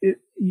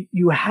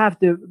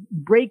to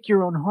break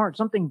your own heart.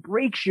 Something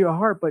breaks your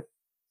heart, but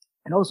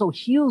it also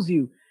heals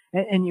you.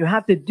 And you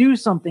have to do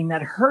something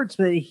that hurts,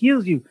 but it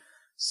heals you.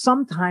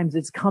 Sometimes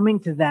it's coming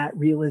to that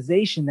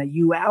realization that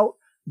you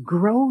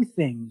outgrow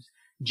things.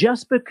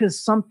 Just because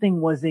something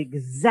was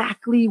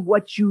exactly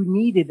what you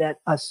needed at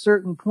a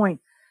certain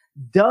point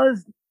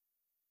does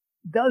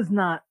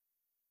not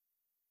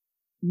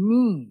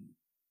mean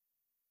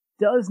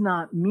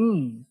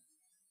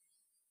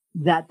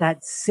that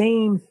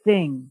same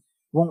thing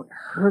won't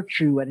hurt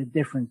you at a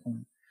different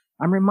point.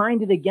 I'm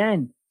reminded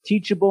again,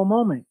 teachable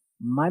moment.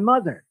 My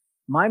mother,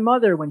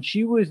 when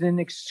she was in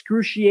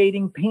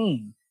excruciating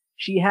pain,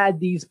 she had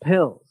these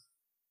pills.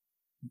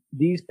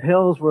 These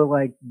pills were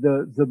like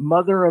the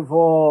mother of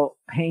all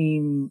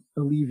pain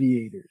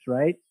alleviators,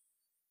 right?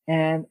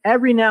 And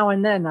every now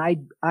and then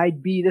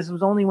this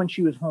was only when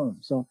she was home.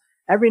 So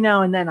every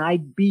now and then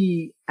I'd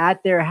be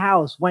at their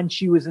house when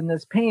she was in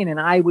this pain, and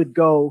I would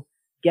go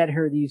get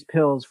her these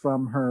pills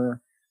from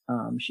her.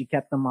 She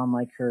kept them on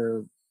like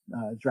her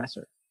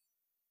dresser.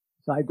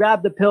 So I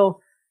grabbed the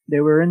pill.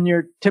 They were in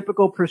your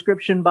typical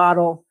prescription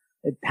bottle.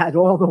 It had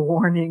all the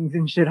warnings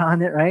and shit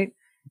on it, right?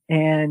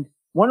 And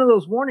one of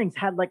those warnings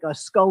had like a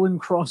skull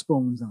and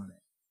crossbones on it.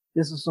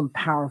 This is some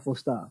powerful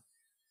stuff.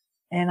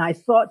 And I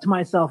thought to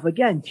myself,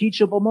 again,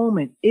 teachable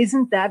moment.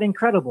 Isn't that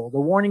incredible? The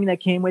warning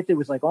that came with it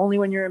was like, only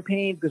when you're in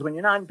pain, because when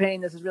you're not in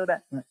pain, this is really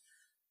bad.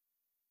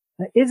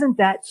 Isn't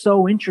that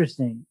so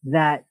interesting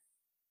that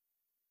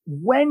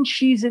when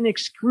she's in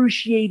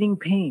excruciating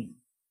pain,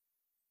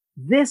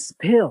 this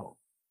pill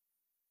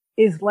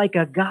is like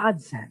a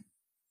godsend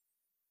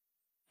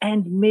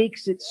and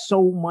makes it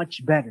so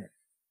much better.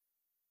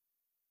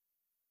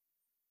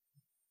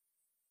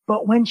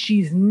 But when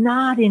she's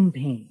not in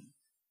pain,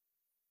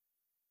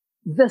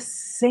 the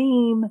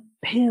same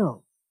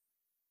pill,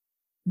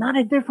 not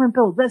a different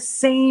pill, the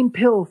same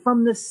pill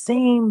from the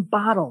same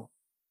bottle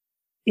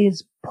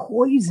is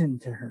poison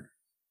to her.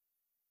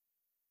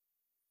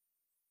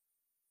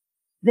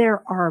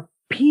 There are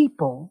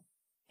people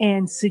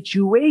and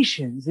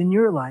situations in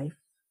your life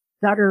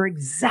that are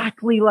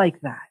exactly like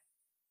that.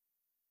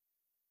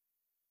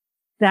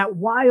 That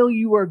while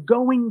you are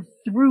going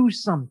through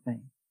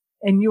something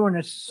and you're in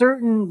a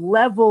certain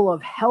level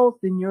of health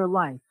in your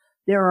life,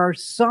 there are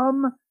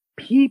some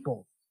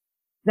people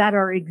that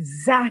are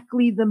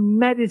exactly the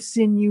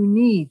medicine you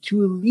need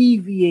to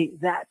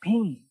alleviate that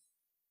pain.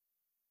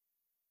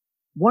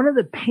 One of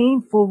the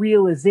painful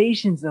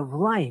realizations of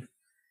life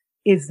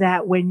is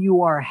that when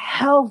you are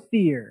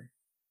healthier,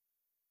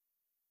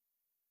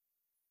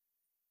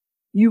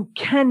 you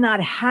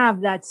cannot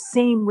have that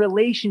same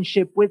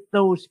relationship with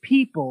those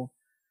people,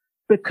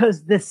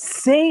 because the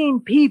same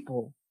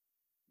people,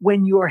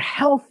 when you're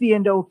healthy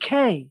and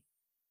okay,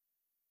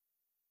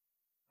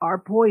 are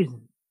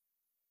poison.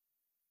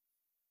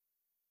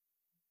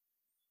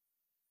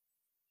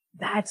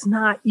 That's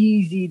not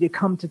easy to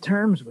come to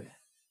terms with.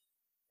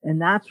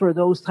 And that's where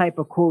those type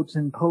of quotes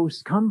and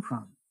posts come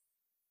from.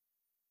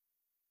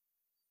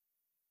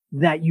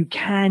 That you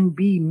can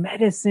be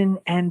medicine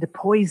and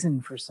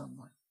poison for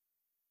someone.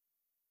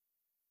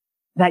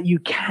 That you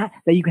can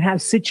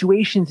have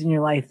situations in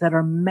your life that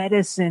are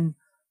medicine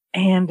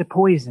and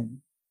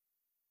poison.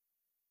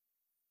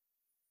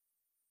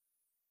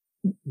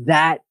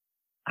 That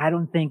I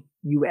don't think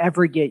you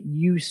ever get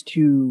used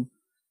to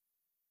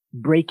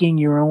breaking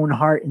your own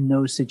heart in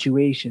those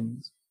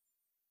situations.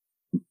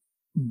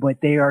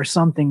 But they are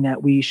something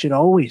that we should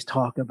always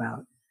talk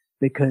about,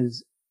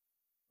 because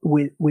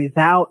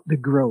without the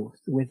growth,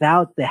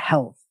 without the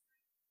health,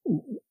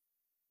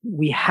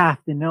 we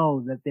have to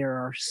know that there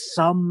are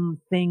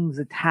some things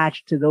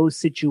attached to those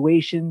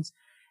situations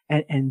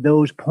and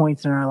those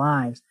points in our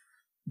lives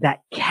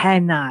that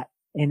cannot,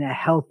 in a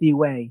healthy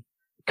way,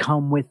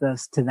 come with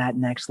us to that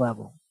next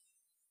level.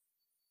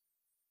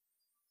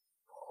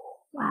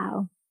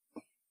 Wow.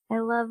 I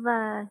love,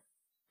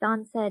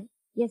 Dawn said,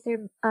 yes,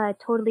 sir,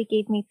 totally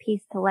gave me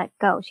peace to let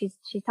go. She's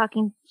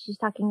talking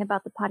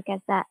about the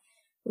podcast that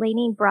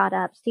Lainey brought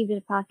up. Steve did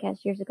a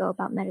podcast years ago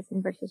about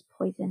medicine versus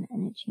poison,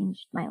 and it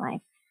changed my life.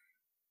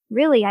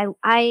 Really,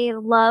 I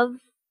love,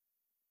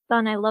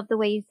 Dawn, I love the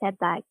way you said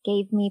that.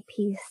 Gave me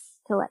peace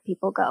to let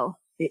people go.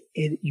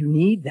 You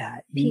need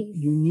that.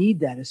 You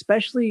need that,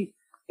 especially,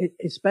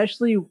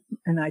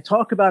 and I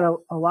talk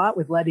about a lot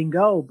with letting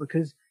go,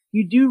 because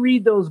you do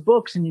read those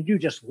books and you do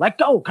just let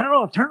go, cut it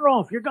off, turn it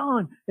off, you're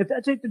gone. If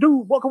that's it to do,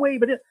 walk away.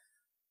 But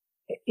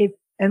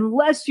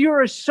unless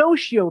you're a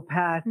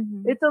sociopath,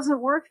 it doesn't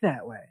work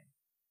that way.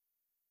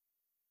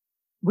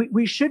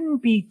 We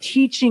shouldn't be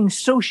teaching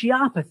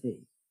sociopathy.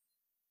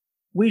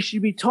 We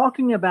should be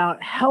talking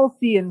about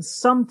healthy, and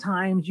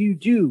sometimes you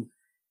do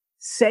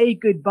say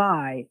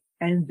goodbye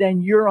and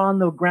then you're on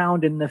the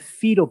ground in the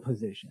fetal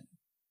position.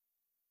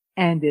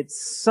 And it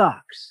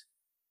sucks,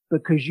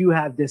 because you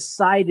have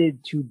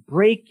decided to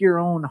break your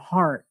own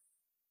heart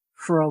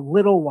for a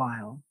little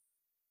while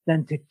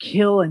than to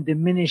kill and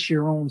diminish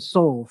your own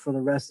soul for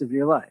the rest of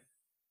your life.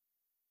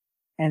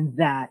 And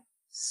that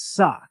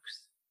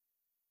sucks.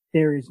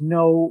 There is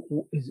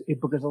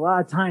because a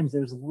lot of times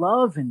there's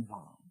love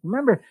involved.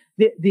 Remember,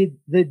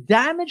 the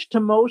damage to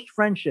most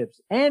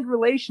friendships and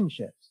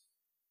relationships,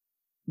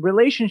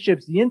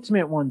 the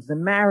intimate ones, the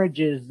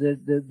marriages,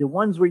 the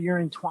ones where you're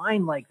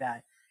entwined like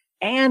that,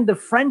 and the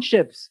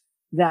friendships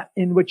that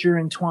in which you're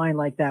entwined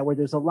like that, where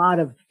there's a lot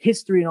of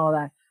history and all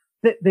that,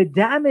 the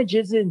damage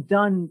isn't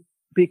done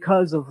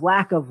because of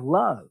lack of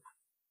love.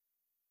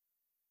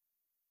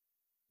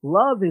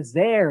 Love is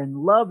there, and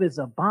love is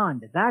a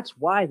bond. That's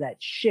why that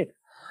shit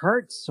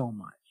hurts so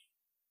much.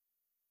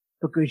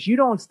 Because you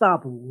don't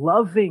stop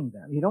loving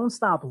them. You don't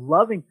stop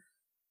loving.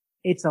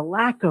 It's a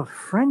lack of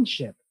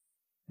friendship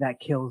that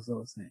kills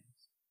those things.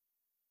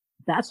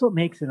 That's what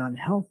makes it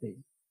unhealthy.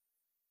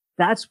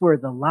 That's where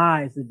the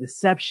lies, the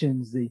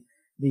deceptions, the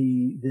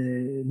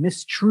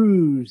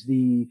mistruths,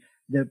 the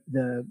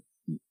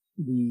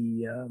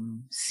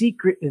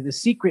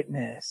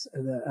secretness,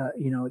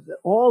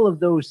 all of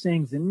those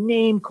things, the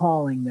name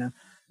calling,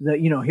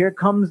 here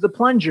comes the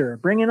plunger,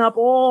 bringing up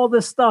all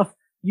the stuff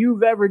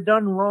you've ever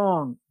done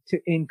wrong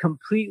in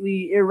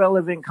completely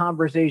irrelevant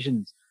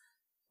conversations.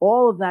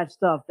 All of that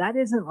stuff, that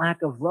isn't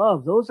lack of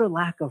love. Those are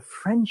lack of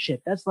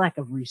friendship. That's lack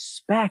of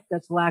respect.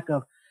 That's lack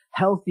of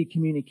healthy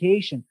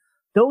communication.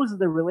 Those are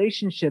the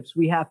relationships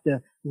we have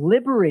to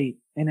liberate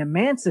and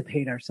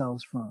emancipate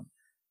ourselves from.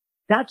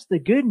 That's the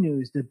good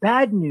news. The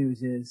bad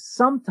news is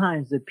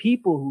sometimes the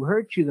people who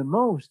hurt you the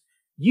most,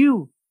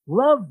 you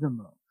love the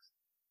most.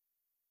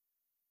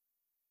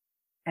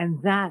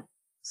 And that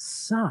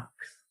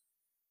sucks.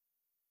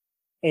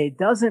 It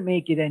doesn't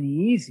make it any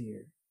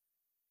easier,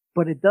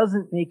 but it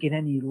doesn't make it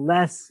any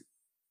less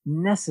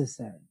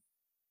necessary.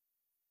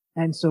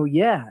 And so,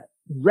 yeah,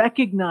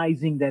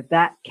 recognizing that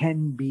that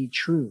can be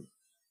true,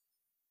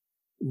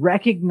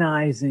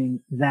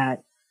 recognizing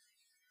that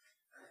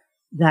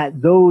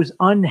those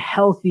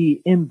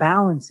unhealthy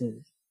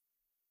imbalances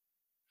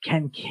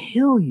can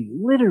kill you,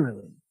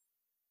 literally,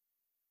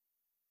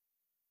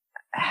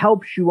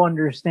 helps you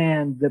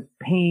understand the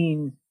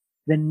pain,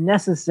 the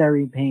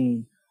necessary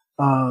pain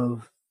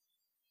of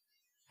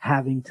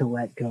having to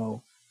let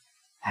go,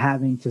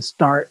 having to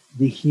start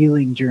the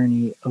healing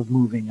journey of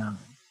moving on.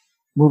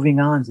 Moving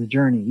on is a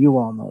journey. You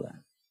all know that.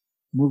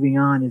 Moving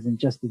on isn't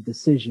just a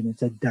decision.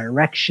 It's a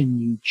direction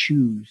you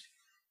choose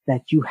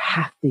that you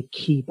have to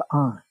keep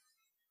on.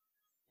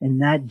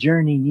 And that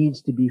journey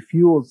needs to be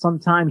fueled.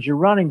 Sometimes you're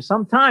running,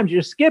 sometimes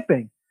you're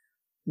skipping,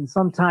 and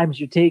sometimes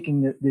you're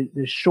taking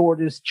the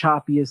shortest,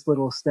 choppiest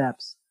little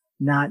steps,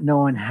 not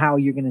knowing how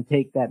you're going to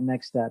take that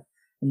next step.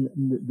 And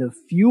the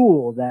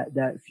fuel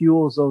that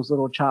fuels those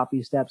little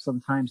choppy steps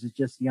sometimes is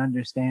just the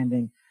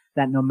understanding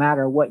that no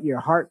matter what your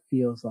heart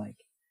feels like,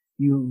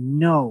 you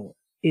know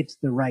it's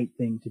the right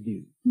thing to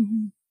do.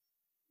 Mm-hmm.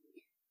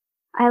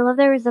 I love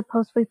there was a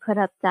post we put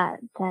up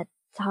that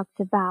talked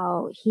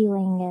about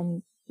healing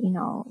and,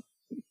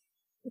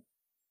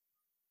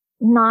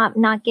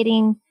 not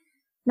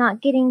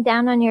getting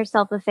down on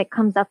yourself if it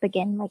comes up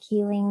again. Like,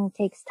 healing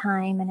takes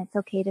time, and it's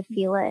okay to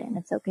feel it, and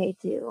it's okay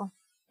to,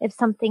 if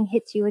something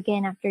hits you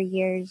again after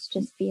years,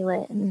 just feel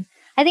it. And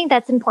I think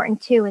that's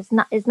important too. Is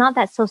not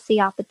that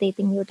sociopathy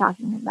thing you were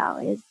talking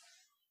about. Is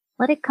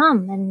let it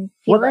come and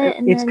feel it.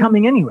 And it's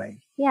coming anyway.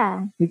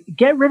 Yeah.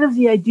 Get rid of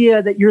the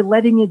idea that you're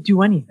letting it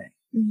do anything.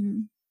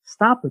 Mm-hmm.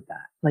 Stop with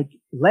that. Like,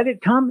 let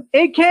it come.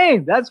 It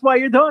came. That's why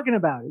you're talking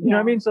about it. You know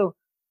what I mean? So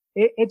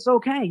it's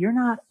okay. You're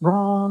not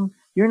wrong.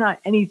 You're not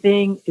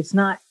anything. It's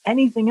not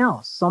anything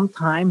else.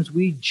 Sometimes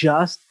we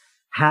just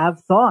have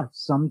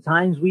thoughts.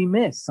 Sometimes we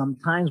miss.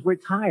 Sometimes we're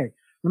tired.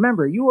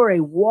 Remember, you are a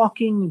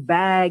walking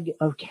bag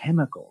of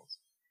chemicals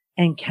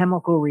and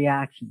chemical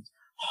reactions.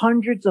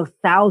 Hundreds of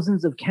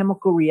thousands of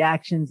chemical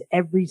reactions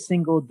every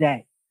single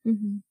day.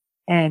 Mm-hmm.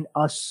 And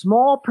a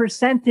small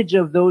percentage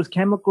of those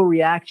chemical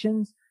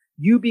reactions,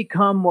 you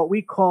become what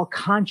we call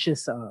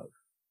conscious of.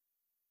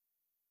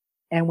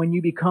 And when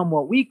you become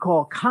what we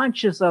call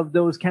conscious of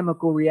those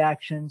chemical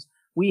reactions,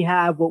 we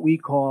have what we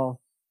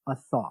call a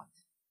thought.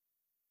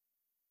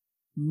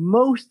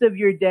 Most of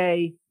your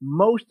day,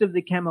 most of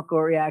the chemical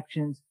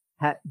reactions,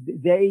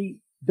 they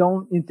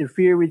don't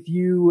interfere with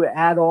you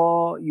at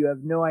all. You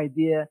have no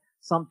idea.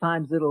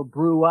 Sometimes it'll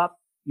brew up.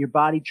 Your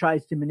body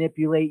tries to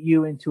manipulate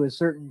you into a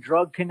certain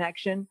drug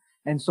connection.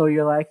 And so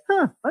you're like,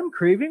 I'm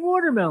craving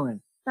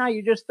watermelon. Now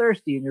you're just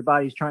thirsty and your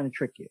body's trying to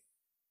trick you.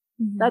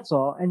 Mm-hmm. That's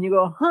all. And you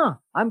go,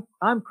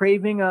 I'm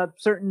craving a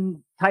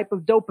certain type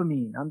of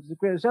dopamine. I'm just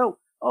craving. So,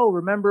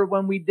 remember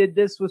when we did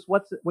this with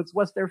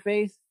what's their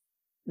face?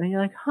 And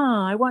you're like,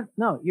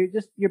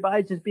 your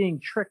body's just being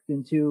tricked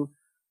into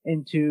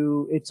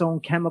its own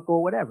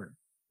chemical, whatever.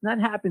 And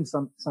that happens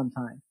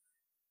sometimes.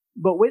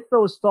 But with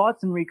those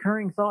thoughts and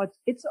recurring thoughts,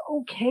 it's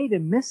okay to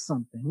miss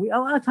something. A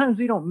lot of times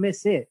we don't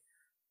miss it.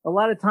 A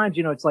lot of times,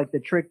 it's like the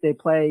trick they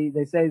play.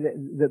 They say that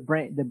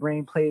the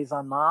brain plays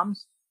on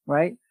moms,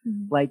 right?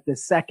 Mm-hmm. Like the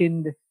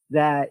second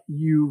that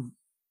you've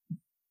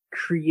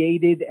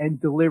created and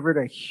delivered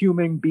a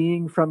human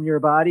being from your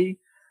body,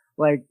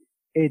 like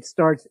it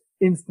starts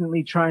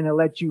instantly trying to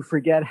let you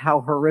forget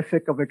how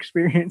horrific of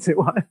experience it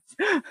was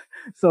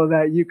so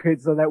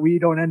that we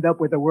don't end up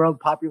with a world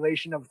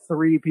population of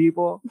 3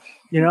 people,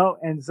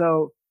 and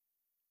so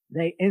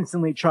they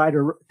instantly try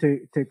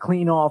to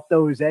clean off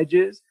those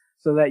edges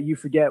so that you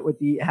forget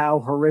how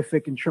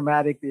horrific and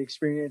traumatic the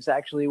experience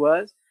actually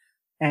was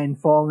and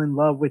fall in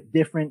love with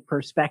different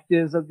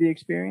perspectives of the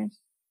experience.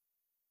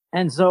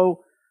 And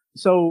so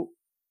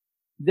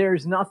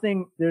there's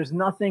nothing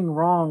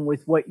wrong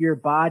with what your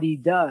body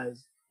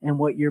does and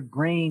what your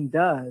brain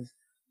does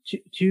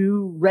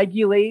to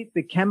regulate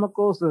the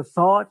chemicals, the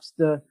thoughts,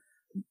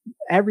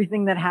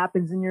 everything that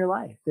happens in your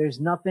life.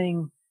 There's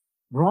nothing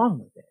wrong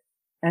with it.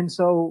 And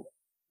so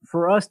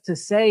for us to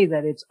say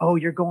that it's,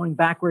 you're going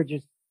backwards,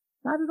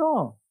 not at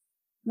all.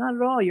 Not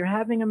at all. You're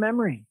having a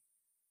memory.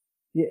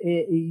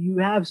 You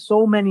have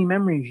so many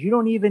memories. You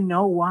don't even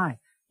know why.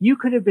 You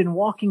could have been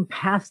walking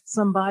past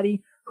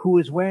somebody who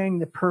was wearing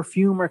the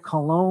perfume or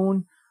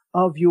cologne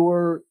of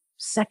your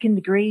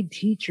 2nd grade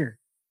teacher.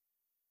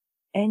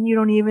 And you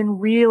don't even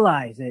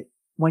realize it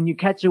when you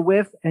catch a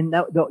whiff, and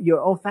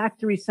your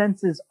olfactory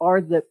senses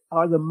are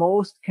the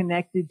most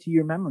connected to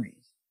your memories.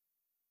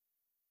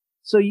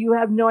 So you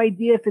have no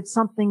idea if it's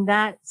something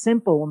that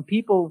simple.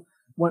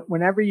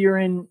 Whenever you're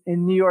in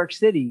New York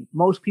City,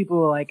 most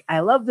people are like, I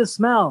love the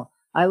smell.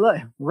 I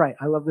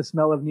love the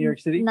smell of New York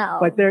City. No.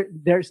 But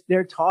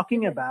they're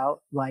talking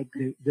about like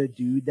the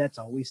dude that's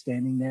always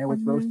standing there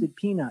with roasted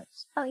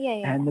peanuts. Oh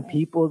yeah. And the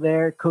people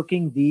there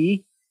cooking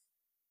the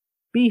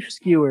beef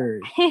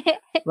skewers,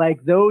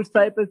 like those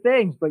type of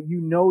things. But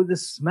the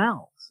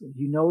smells,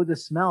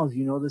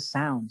 the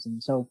sounds.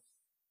 And so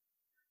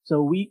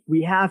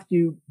we have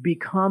to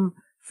become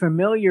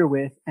familiar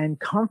with and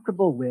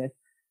comfortable with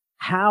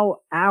how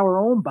our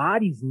own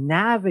bodies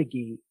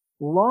navigate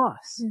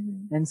loss.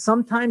 Mm-hmm. And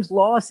sometimes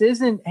loss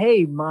isn't,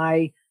 hey,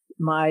 my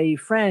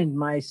friend,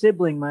 my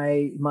sibling,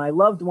 my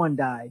loved one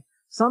died.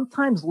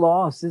 Sometimes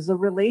loss is a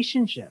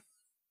relationship.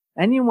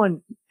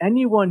 Anyone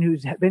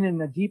who's been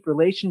in a deep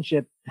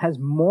relationship has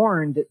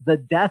mourned the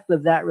death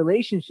of that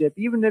relationship,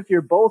 even if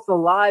you're both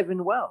alive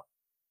and well.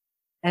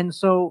 And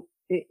so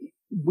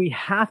we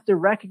have to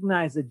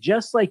recognize that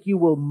just like you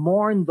will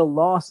mourn the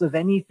loss of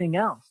anything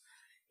else,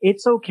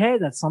 it's okay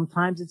that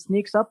sometimes it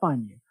sneaks up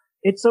on you.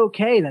 It's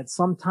okay that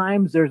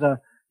sometimes there's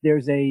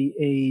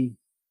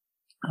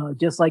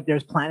just like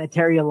there's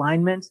planetary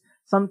alignments,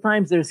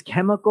 sometimes there's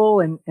chemical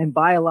and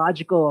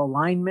biological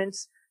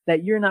alignments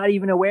that you're not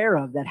even aware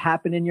of that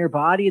happen in your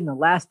body. And the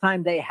last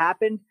time they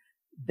happened,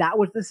 that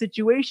was the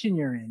situation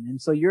you're in. And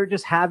so you're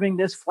just having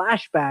this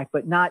flashback,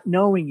 but not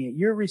knowing it.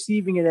 You're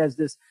receiving it as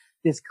this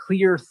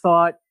clear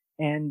thought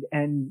and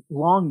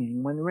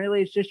longing, when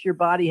really it's just your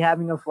body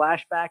having a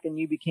flashback and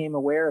you became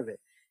aware of it.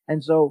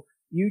 And so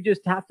you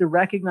just have to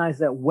recognize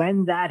that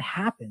when that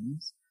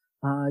happens,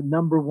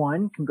 number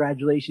one,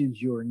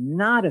 congratulations, you're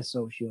not a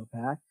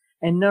sociopath.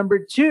 And number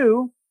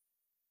two,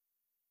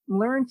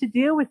 learn to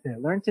deal with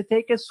it. Learn to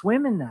take a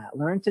swim in that.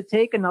 Learn to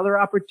take another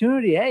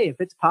opportunity. Hey, if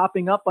it's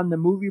popping up on the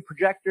movie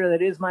projector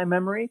that is my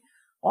memory,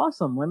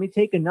 awesome. Let me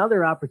take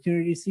another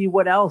opportunity to see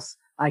what else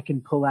I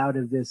can pull out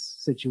of this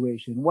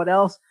situation. What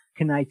else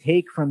can I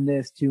take from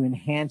this to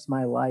enhance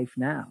my life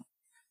now?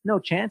 No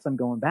chance I'm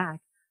going back,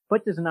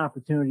 but there's an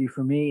opportunity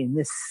for me in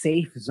this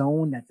safe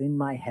zone that's in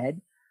my head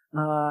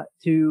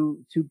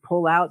to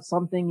pull out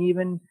something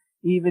even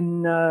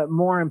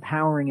more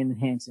empowering and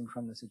enhancing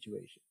from the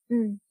situation.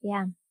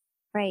 Yeah.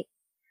 Right.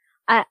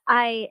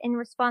 I, in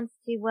response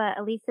to what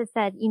Elisa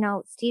said,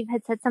 Steve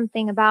had said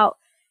something about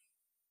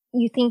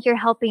you think you're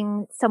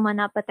helping someone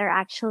up, but they're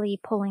actually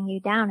pulling you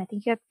down. I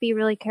think you have to be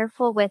really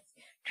careful with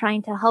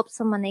trying to help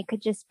someone. They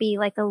could just be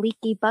like a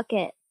leaky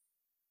bucket.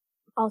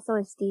 Also,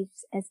 as Steve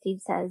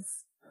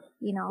says,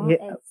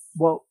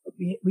 well,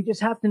 we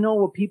just have to know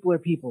what people are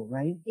people,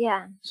 right?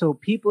 Yeah. So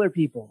people are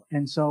people.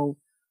 And so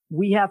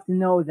we have to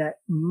know that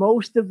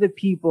most of the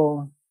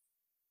people,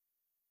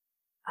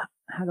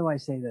 how do I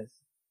say this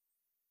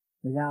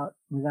without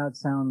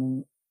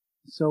sounding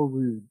so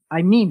rude?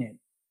 I mean it,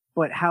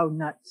 but how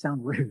not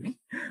sound rude?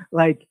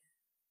 Like,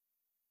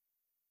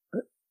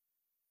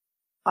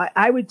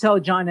 I would tell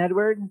John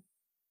Edward,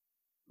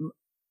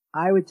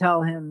 I would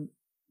tell him,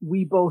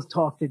 we both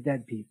talk to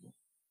dead people.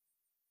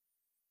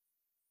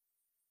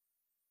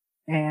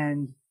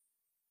 And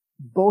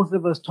both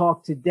of us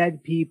talk to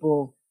dead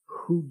people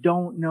who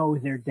don't know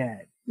they're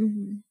dead.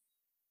 Mm-hmm.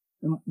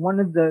 And one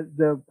of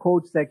the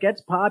quotes that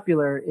gets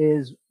popular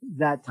is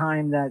that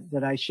time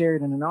that I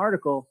shared in an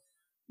article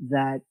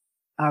that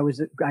I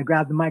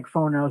grabbed the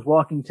microphone and I was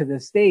walking to the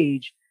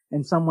stage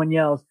and someone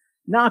yells,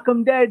 "Knock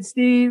 'em dead,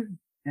 Steve."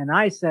 And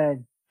I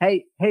said,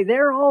 hey,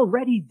 they're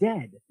already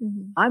dead.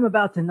 Mm-hmm. I'm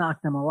about to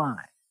knock them alive.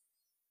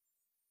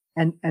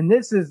 And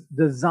this is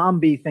the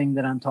zombie thing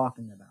that I'm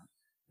talking about.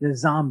 The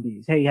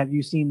zombies. Hey, have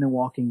you seen The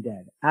Walking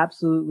Dead?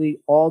 Absolutely,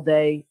 all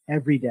day,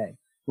 every day.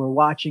 We're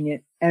watching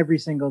it every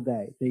single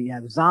day. They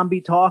have zombie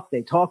talk.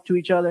 They talk to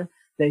each other.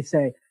 They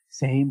say,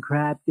 same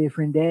crap,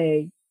 different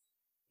day.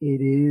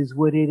 It is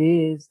what it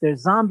is.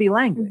 There's zombie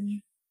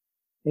language.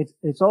 Mm-hmm.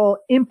 It's all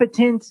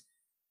impotent,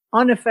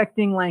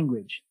 unaffecting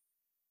language.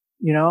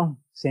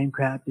 Same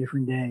crap,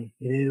 different day.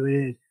 It is what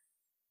it is.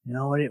 You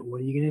know what are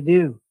you going to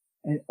do?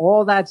 And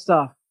all that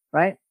stuff,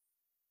 right?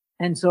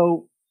 And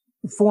so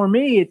for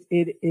me,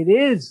 it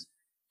is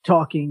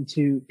talking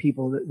to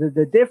people.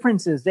 The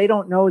difference is they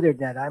don't know they're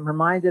dead. I'm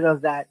reminded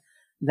of that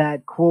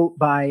quote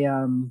by,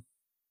 I'm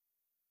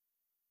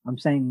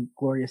saying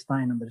Gloria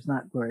Steinem, but it's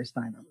not Gloria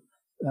Steinem.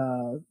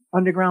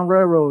 Underground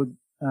Railroad,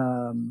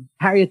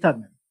 Harriet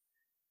Tubman.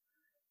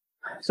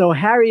 So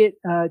Harriet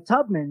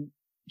Tubman,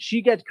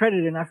 she gets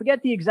credited, and I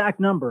forget the exact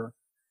number.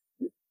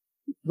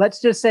 Let's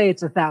just say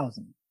it's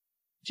 1,000.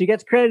 She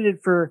gets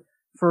credited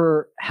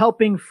for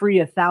helping free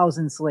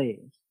 1,000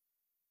 slaves.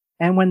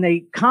 And when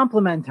they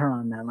compliment her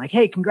on that, like,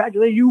 hey,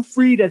 congratulations, you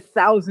freed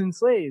 1,000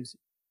 slaves.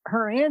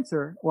 Her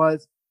answer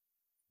was,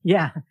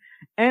 yeah,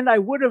 and I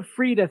would have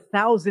freed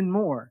 1,000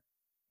 more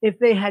if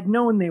they had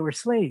known they were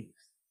slaves.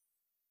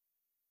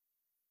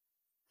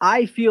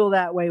 I feel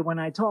that way when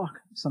I talk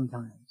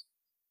sometimes.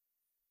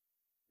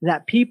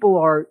 That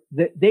people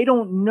they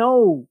don't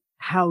know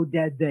how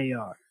dead they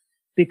are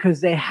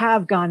because they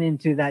have gone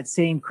into that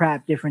same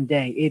crap, different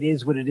day. It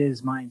is what it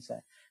is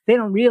mindset. They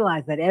don't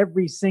realize that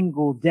every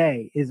single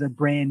day is a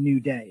brand new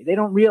day. They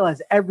don't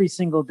realize every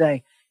single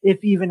day,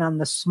 if even on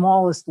the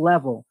smallest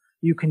level,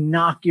 you can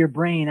knock your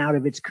brain out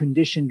of its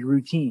conditioned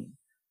routine.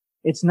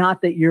 It's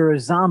not that you're a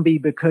zombie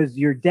because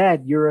you're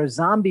dead. You're a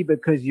zombie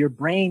because your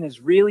brain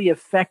is really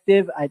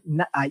effective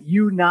at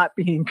you not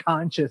being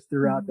conscious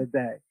throughout the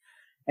day.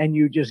 and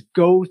you just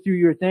go through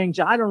your things.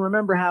 I don't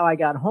remember how I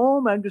got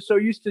home. I'm just so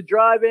used to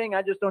driving.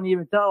 I just don't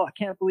even tell. I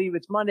can't believe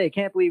it's Monday. I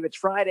can't believe it's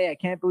Friday. I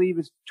can't believe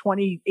it's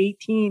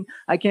 2018.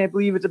 I can't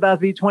believe it's about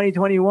to be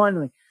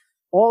 2021. Like,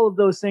 all of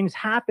those things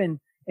happen.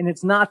 And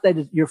it's not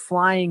that you're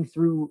flying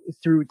through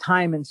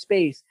time and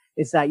space.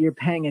 It's that you're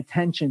paying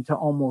attention to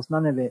almost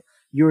none of it.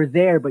 You're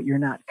there, but you're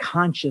not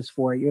conscious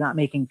for it. You're not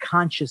making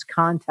conscious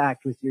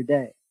contact with your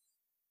day.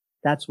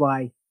 That's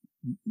why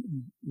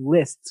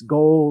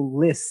goal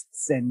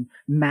lists and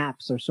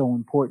maps are so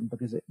important,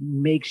 because it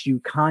makes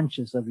you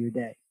conscious of your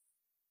day.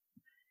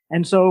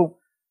 And so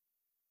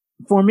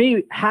for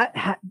me,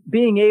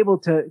 being able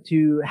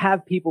to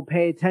have people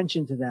pay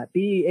attention to that,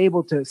 be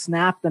able to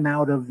snap them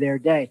out of their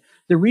day.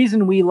 The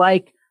reason we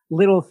like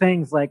little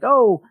things like,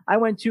 oh, I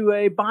went to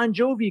a Bon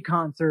Jovi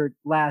concert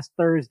last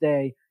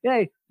Thursday.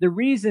 Yay. The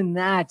reason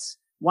that's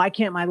why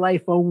can't my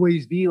life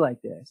always be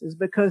like this is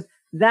because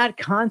that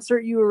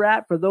concert you were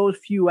at for those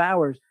few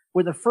hours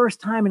were the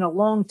first time in a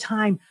long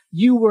time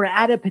you were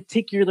at a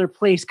particular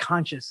place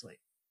consciously.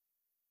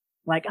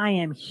 Like, I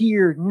am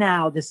here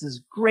now. This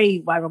is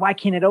great. Why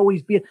can't it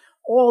always be?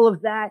 All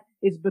of that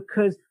is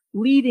because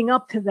leading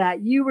up to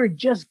that, you were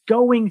just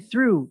going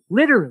through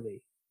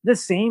literally the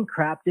same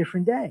crap,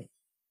 different day.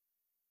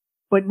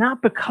 But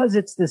not because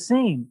it's the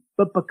same,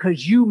 but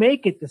because you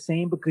make it the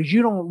same, because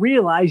you don't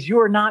realize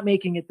you're not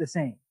making it the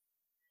same.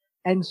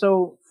 And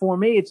so for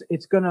me, it's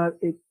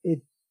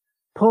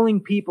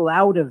pulling people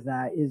out of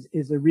that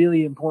is a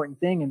really important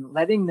thing, and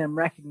letting them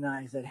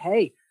recognize that,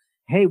 hey,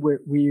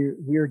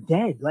 we're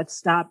dead. Let's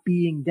stop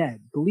being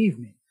dead. Believe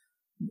me,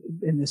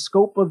 in the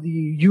scope of the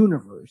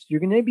universe,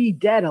 you're going to be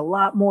dead a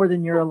lot more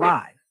than you're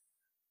alive.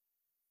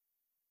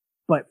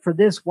 But for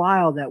this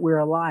while that we're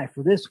alive,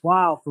 for this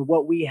while, for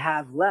what we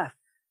have left,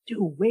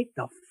 dude, wake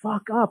the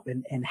fuck up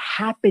and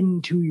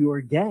happen to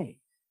your day.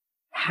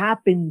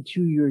 Happen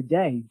to your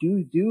day.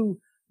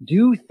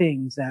 Do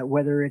things that,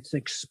 whether it's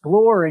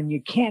explore and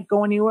you can't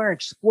go anywhere,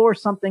 explore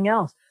something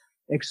else.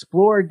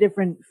 Explore a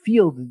different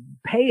field.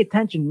 Pay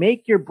attention.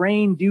 Make your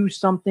brain do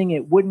something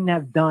it wouldn't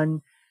have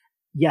done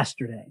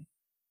yesterday.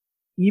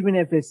 Even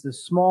if it's the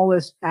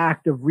smallest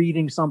act of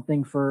reading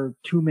something for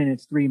 2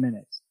 minutes, 3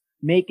 minutes.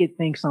 Make it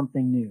think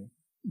something new.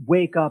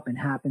 Wake up and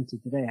happen to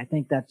today. I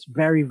think that's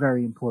very,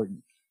 very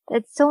important.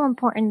 That's so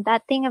important.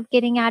 That thing of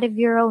getting out of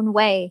your own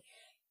way.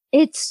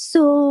 It's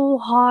so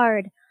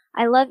hard.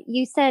 I love,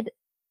 you said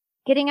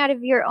getting out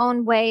of your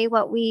own way,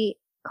 what we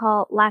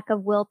call lack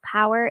of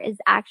willpower, is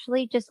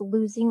actually just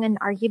losing an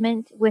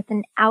argument with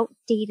an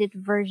outdated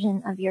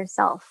version of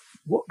yourself.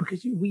 Well,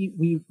 because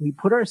we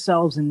put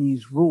ourselves in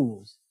these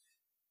rules.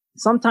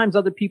 Sometimes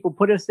other people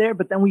put us there,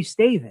 but then we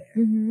stay there.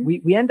 Mm-hmm.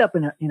 We end up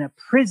in a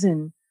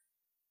prison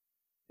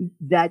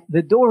that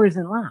the door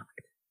isn't locked.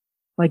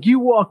 Like, you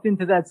walked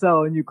into that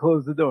cell and you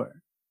closed the door.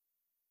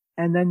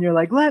 And then you're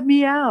like, let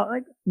me out.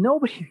 Like,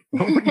 nobody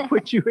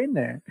put you in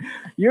there.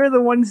 You're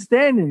the one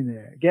standing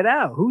there. Get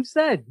out. Who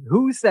said?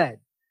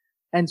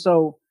 And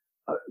so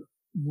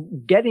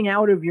getting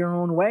out of your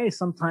own way,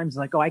 sometimes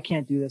like, oh, I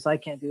can't do this. I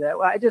can't do that.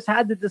 Well, I just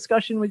had the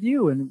discussion with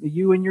you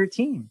and your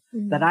team,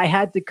 mm-hmm. that I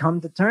had to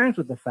come to terms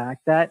with the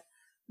fact that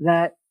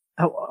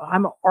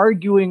I'm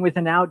arguing with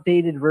an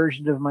outdated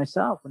version of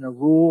myself, and a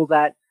rule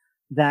that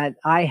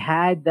I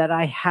had that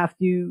I have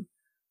to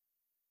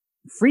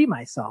free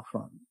myself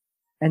from.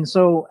 And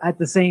so at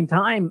the same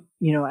time,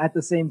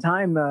 that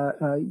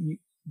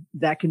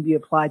can be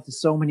applied to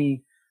so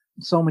many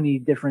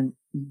different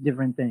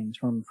things,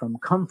 from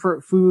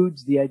comfort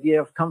foods, the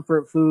idea of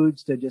comfort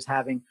foods, to just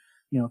having,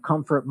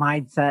 comfort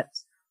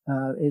mindsets,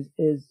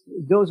 is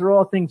those are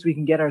all things we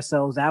can get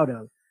ourselves out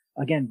of,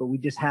 again, but we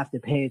just have to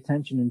pay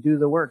attention and do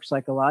the work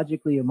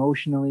psychologically,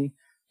 emotionally,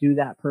 do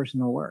that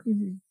personal work.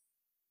 Mm-hmm.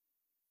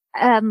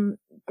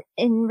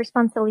 In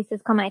response to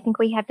Lisa's comment, I think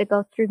we have to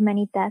go through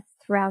many deaths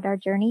throughout our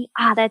journey.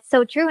 That's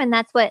so true. And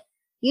that's what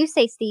you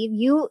say, Steve.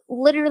 You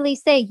literally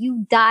say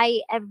you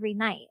die every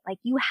night. Like,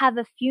 you have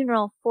a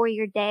funeral for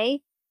your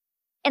day,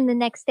 and the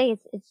next day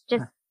it's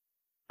just.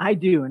 I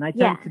do. And I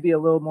tend to be a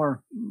little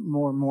more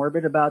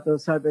morbid about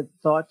those type of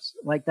thoughts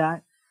like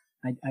that.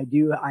 I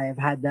do. I've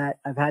had that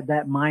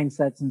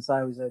mindset since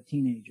I was a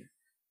teenager.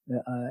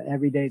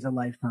 Every day is a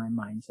lifetime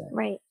mindset.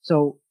 Right.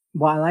 So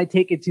while I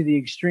take it to the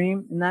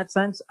extreme in that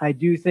sense, I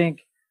do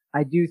think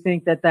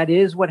that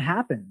is what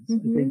happens.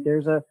 Mm-hmm. I think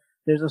there's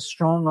a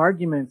strong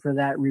argument for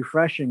that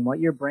refreshing.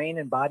 What your brain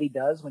and body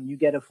does when you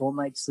get a full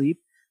night's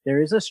sleep,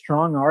 there is a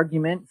strong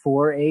argument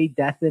for a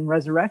death and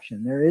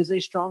resurrection. There is a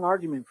strong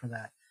argument for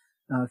that,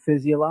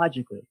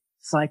 physiologically,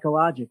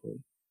 psychologically.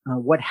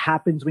 What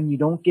happens when you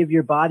don't give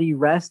your body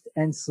rest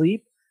and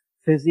sleep?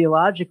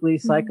 Physiologically,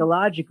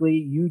 psychologically,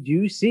 you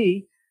do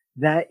see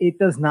that it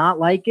does not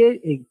like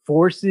it. It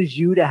forces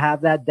you to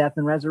have that death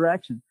and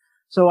resurrection.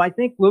 So I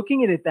think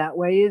looking at it that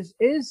way is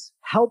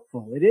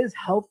helpful. It is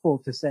helpful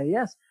to say,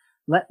 yes,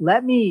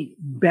 let me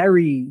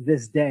bury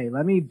this day.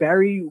 Let me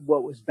bury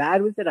what was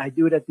bad with it. I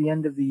do it at the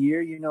end of the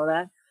year. You know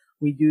that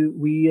we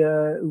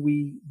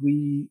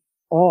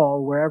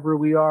all, wherever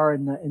we are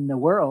in the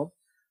world,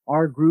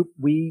 our group,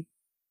 we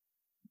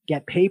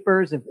get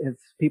papers, if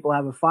people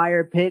have a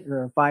fire pit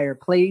or a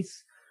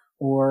fireplace,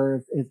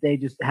 or if they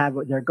just have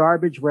their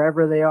garbage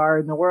wherever they are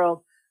in the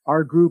world,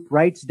 our group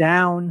writes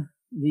down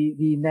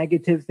the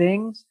negative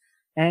things,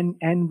 and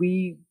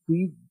we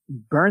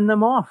burn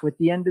them off with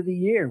the end of the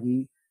year.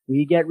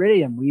 We get rid of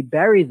them. We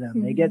bury them.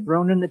 Mm-hmm. They get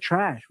thrown in the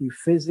trash. We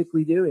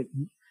physically do it.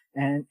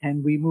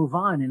 And we move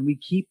on, and we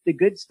keep the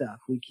good stuff.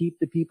 We keep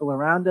the people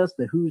around us,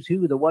 the who's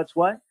who, the what's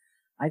what.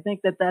 I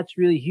think that that's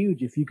really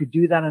huge. If you could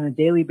do that on a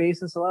daily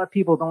basis, a lot of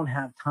people don't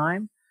have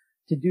time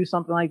to do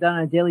something like that on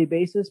a daily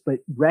basis, but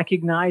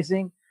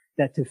recognizing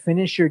that to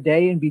finish your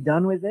day and be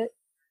done with it,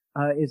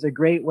 is a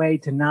great way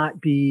to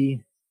not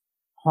be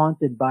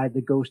haunted by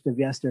the ghost of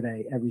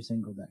yesterday every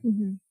single day.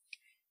 Mm-hmm.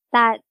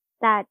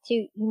 That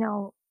too,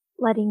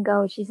 letting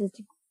go, she says,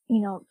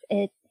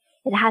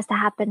 it has to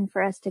happen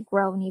for us to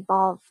grow and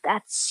evolve.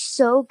 That's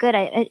so good.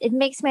 It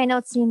makes my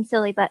notes seem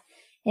silly, but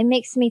it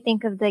makes me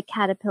think of the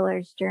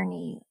caterpillar's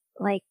journey.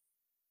 Like,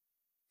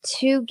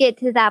 to get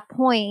to that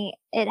point,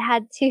 it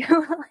had to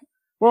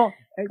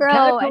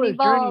grow and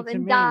evolve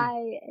and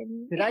die.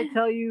 Did I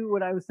tell you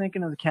what I was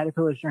thinking of the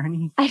caterpillar's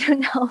journey? I don't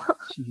know.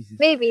 Jesus.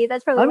 Maybe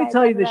that's probably. Let me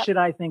tell you the shit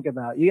I think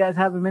about. You guys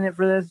have a minute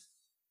for this?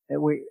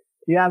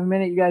 You have a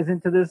minute? You guys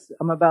into this?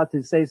 I'm about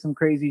to say some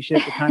crazy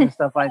shit, the kind of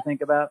stuff I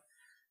think about.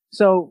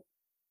 So,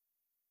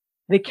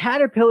 the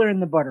caterpillar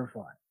and the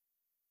butterfly.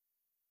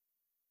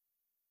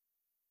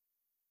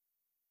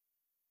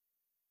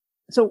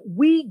 So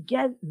we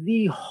get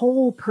the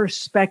whole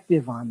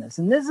perspective on this.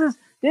 And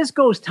this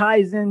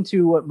ties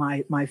into what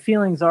my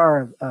feelings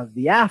are of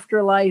the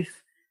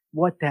afterlife,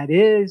 what that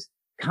is,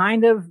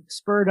 kind of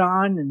spurred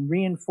on and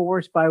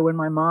reinforced by when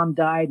my mom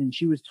died and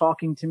she was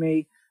talking to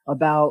me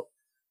about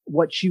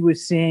what she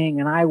was seeing.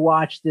 And I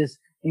watched this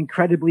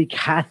incredibly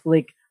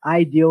Catholic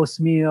Ay Dios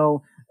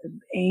mío,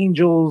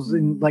 angels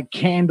and like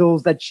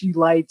candles that she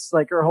lights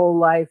like her whole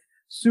life,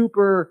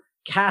 super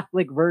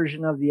Catholic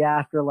version of the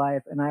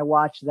afterlife. And I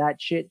watched that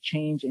shit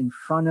change in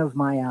front of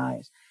my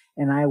eyes.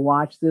 And I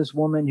watched this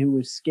woman who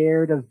was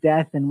scared of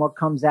death and what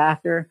comes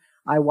after.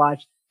 I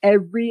watched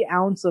every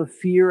ounce of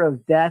fear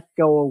of death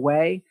go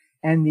away.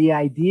 And the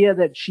idea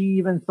that she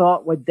even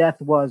thought what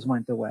death was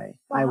went away.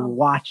 Wow. I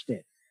watched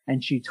it,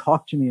 and she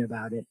talked to me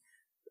about it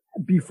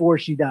before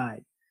she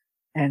died.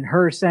 And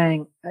her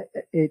saying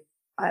it,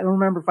 I don't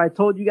remember if I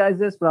told you guys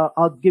this, but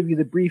I'll give you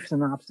the brief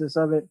synopsis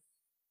of it.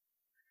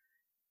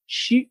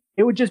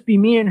 It would just be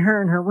me and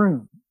her in her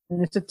room.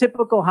 And it's a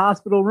typical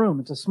hospital room.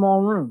 It's a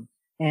small room.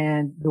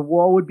 And the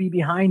wall would be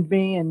behind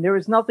me. And there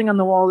was nothing on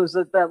the wall. There's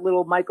that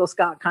little Michael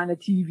Scott kind of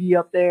TV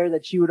up there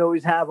that she would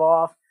always have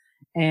off.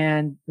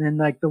 And then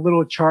like the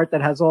little chart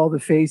that has all the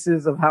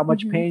faces of how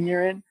much pain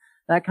you're in,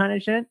 that kind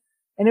of shit.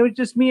 And it was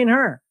just me and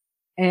her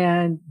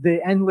and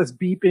the endless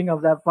beeping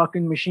of that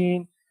fucking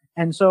machine.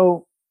 And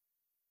so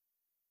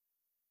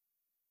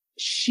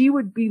she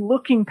would be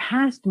looking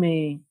past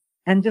me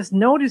and just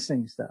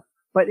noticing stuff.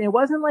 But it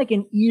wasn't like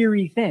an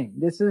eerie thing.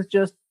 This is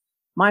just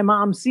my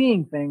mom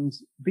seeing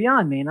things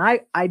beyond me. And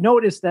I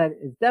noticed that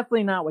it's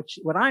definitely not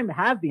what I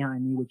have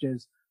behind me, which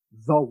is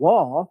the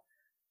wall.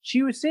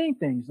 She was seeing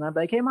things. And I'd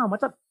be like, hey, Mom,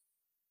 what's up?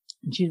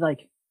 And she's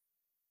like,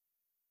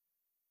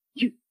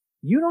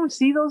 you don't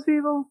see those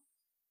people?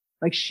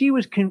 Like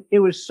it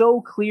was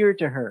so clear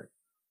to her.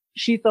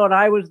 She thought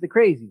I was the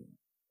crazy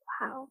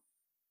one. Wow.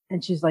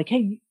 And she's like,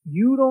 hey,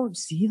 you don't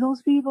see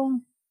those people?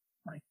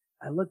 Like,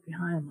 I look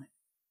behind, I'm like,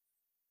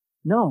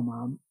 no,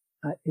 Mom,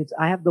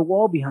 I have the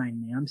wall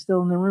behind me. I'm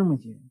still in the room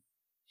with you.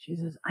 She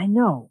says, I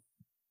know.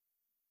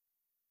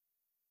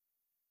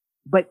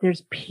 But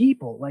there's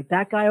people, like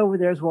that guy over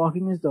there is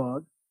walking his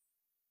dog.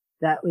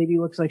 That lady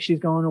looks like she's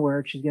going to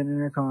work. She's getting in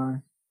her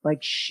car.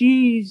 Like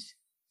she's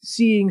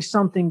seeing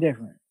something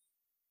different.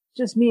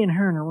 Just me and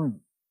her in a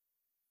room.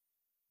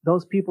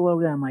 Those people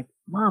over there, I'm like,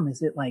 Mom,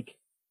 is it like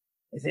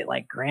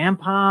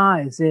grandpa?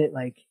 Is it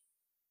like,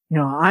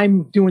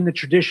 I'm doing the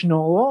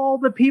traditional, all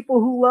the people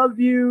who love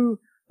you.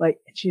 Like,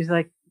 she's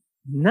like,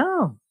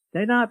 no,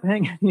 they're not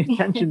paying any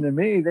attention to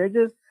me. They're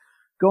just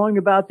going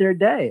about their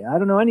day. I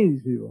don't know any of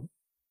these people.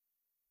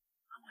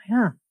 I'm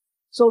like, huh.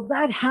 So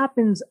that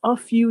happens a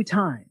few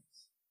times.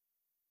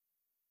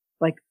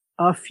 Like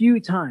a few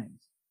times.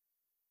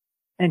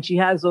 And she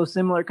has those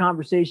similar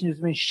conversations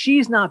with me.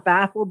 She's not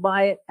baffled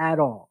by it at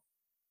all.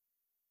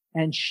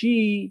 And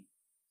she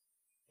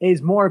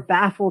is more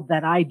baffled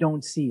that I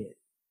don't see it.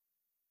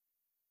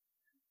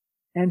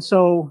 And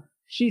so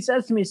she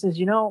says to me, says,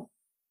 you know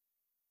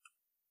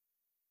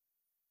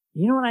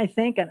what I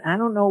think? And I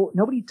don't know,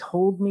 nobody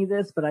told me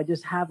this, but I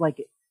just have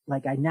like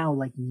I now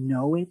like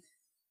know it.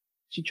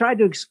 She tried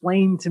to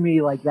explain to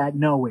me like that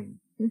knowing.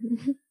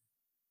 And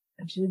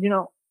she said,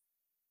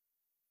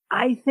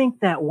 I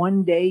think that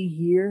one day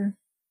here,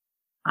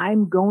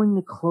 I'm going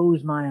to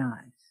close my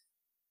eyes.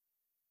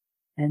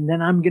 And then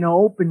I'm going to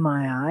open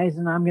my eyes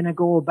and I'm going to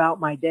go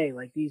about my day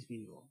like these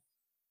people.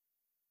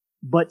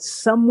 But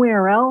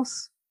somewhere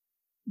else,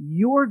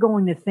 you're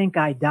going to think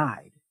I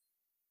died.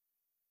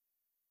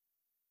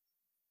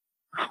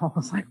 I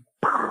was like,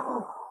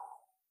 pow.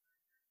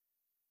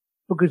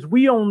 because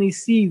we only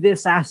see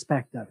this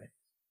aspect of it.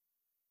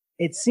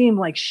 It seemed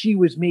like she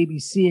was maybe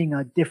seeing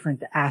a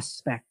different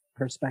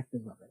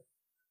perspective of it.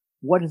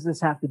 What does this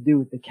have to do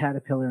with the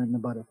caterpillar and the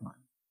butterfly?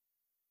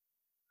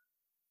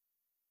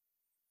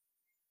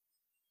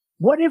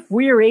 What if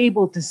we're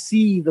able to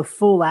see the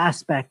full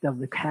aspect of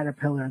the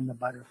caterpillar and the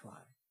butterfly?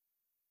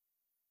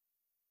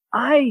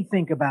 I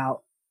think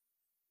about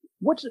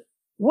what's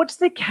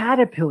the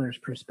caterpillar's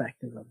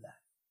perspective of that?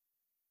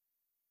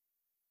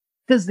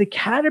 Does the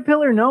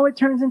caterpillar know it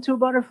turns into a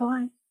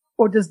butterfly?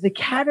 Or does the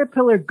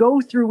caterpillar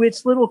go through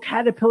its little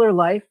caterpillar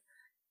life,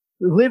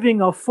 living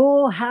a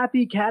full,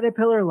 happy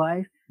caterpillar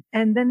life,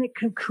 and then it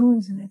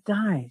cocoons and it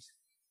dies,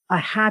 a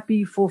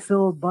happy,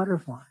 fulfilled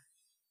butterfly?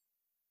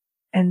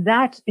 And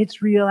that's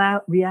its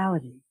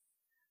reality.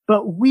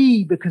 But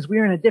we, because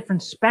we're in a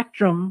different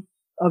spectrum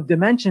of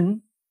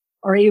dimension,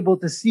 are able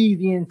to see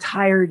the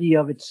entirety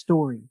of its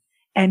story.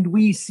 And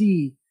we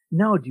see,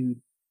 no,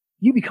 dude,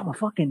 you become a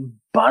fucking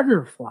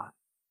butterfly.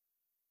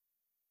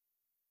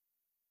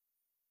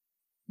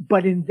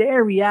 But in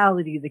their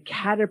reality, the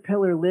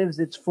caterpillar lives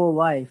its full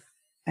life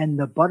and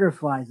the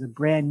butterfly is a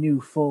brand new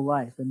full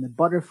life. And the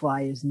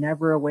butterfly is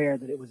never aware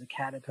that it was a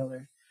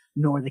caterpillar,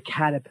 nor the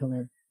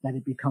caterpillar that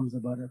it becomes a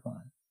butterfly.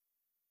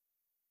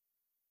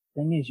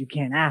 Thing is, you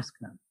can't ask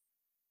them.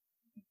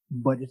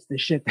 But it's the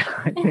shit that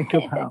I think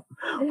about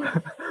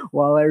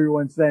while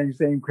everyone's saying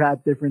same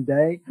crap, different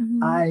day.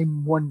 Mm-hmm.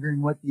 I'm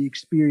wondering what the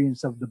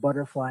experience of the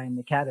butterfly and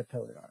the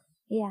caterpillar are.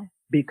 Yeah.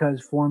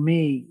 Because for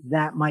me,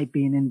 that might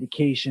be an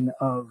indication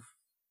of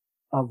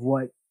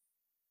what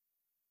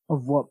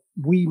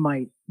we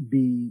might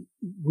be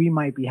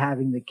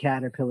having the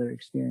caterpillar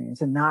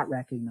experience and not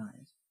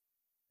recognize.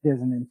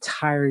 There's an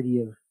entirety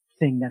of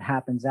thing that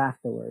happens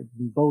afterward,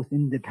 both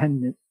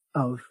independent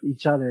of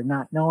each other,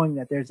 not knowing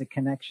that there's a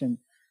connection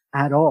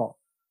at all,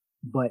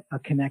 but a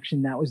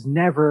connection that was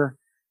never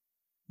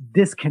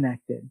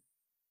disconnected.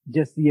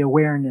 Just the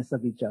awareness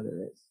of each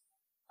other is.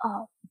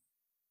 Oh,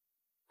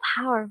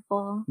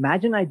 powerful.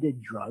 Imagine I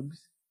did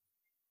drugs.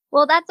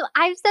 Well,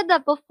 I've said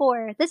that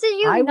before. This is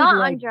you not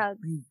on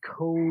drugs.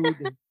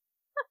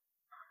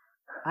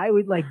 I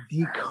would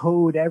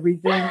decode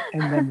everything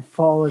and then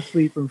fall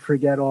asleep and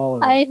forget all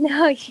of it. I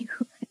know you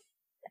would.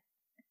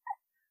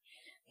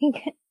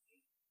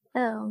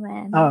 Oh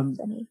man, that's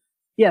funny.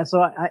 Yeah,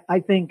 so I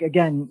think,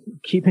 again,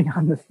 keeping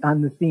on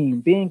the theme,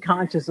 being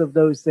conscious of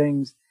those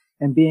things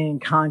and being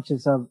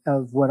conscious of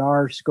what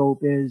our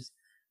scope is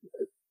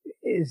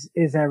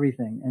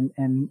everything.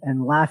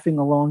 And laughing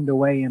along the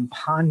way and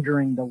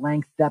pondering the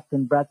length, depth,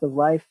 and breadth of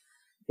life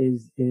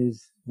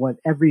is what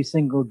every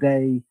single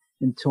day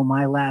until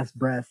my last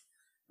breath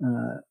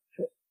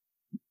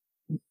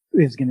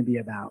is going to be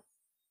about.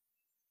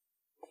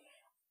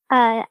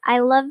 I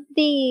love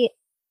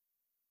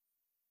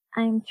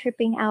I'm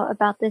tripping out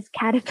about this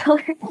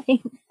caterpillar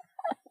thing.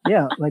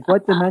 Yeah,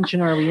 what dimension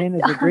are we in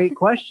is a great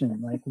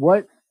question.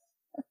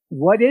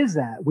 What is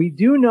that? We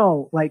do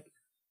know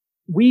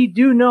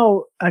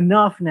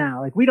enough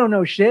now. We don't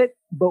know shit,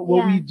 but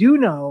what we do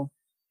know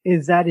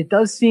is that it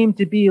does seem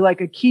to be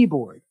like a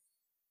keyboard.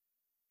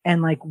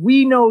 And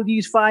we know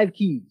these 5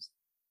 keys.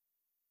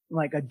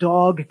 A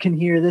dog can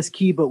hear this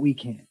key, but we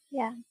can't.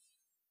 Yeah.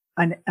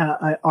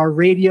 Our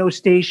radio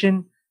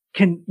station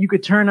you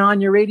could turn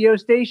on your radio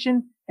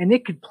station and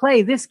it could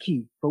play this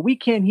key, but we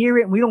can't hear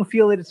it and we don't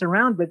feel that it's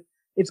around, but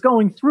it's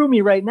going through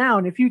me right now.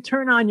 And if you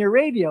turn on your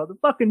radio, the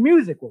fucking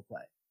music will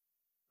play.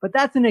 But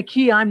that's in a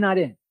key I'm not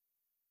in.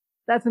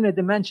 That's in a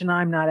dimension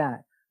I'm not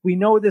at. We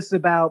know this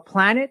about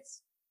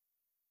planets.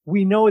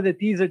 We know that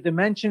these are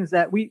dimensions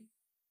that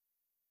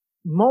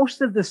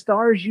most of the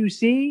stars you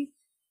see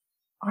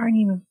aren't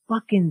even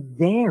fucking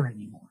there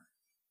anymore.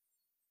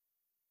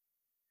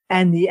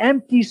 And the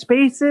empty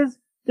spaces,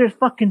 there's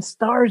fucking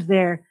stars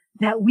there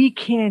that we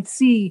can't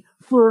see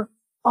for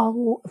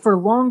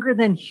longer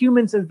than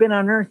humans have been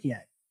on Earth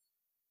yet.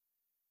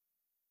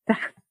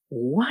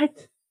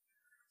 What?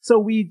 So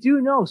we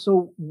do know.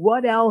 So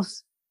what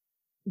else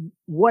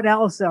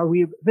are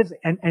we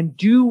visiting? And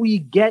do we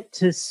get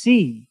to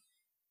see?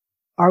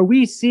 Are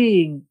we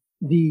seeing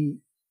the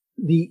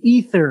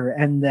ether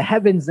and the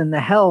heavens and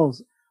the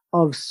hells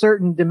of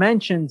certain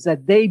dimensions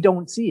that they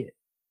don't see it?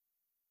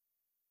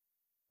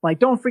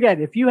 Don't forget,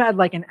 if you had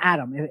an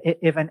atom,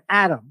 if an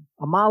atom,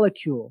 a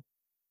molecule,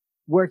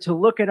 were to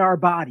look at our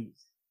bodies,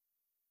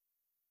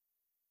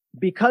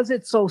 because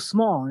it's so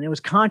small and it was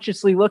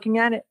consciously looking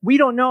at it, we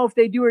don't know if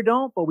they do or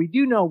don't, but we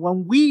do know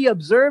when we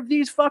observe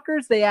these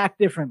fuckers, they act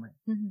differently.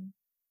 Mm-hmm.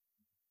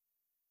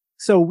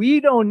 So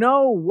we don't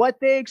know what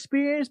they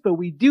experience, but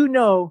we do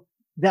know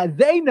that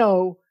they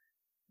know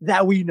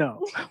that we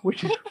know,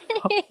 which is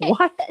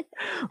what?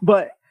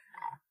 But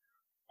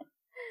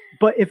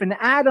if an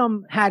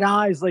atom had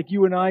eyes like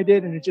you and I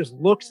did and it just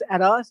looks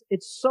at us,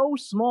 it's so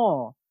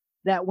small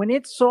that when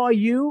it saw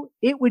you,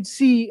 it would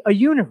see a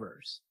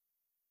universe.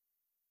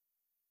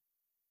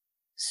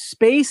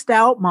 Spaced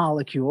out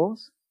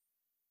molecules.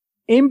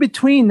 In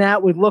between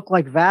that would look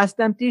like vast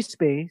empty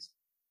space.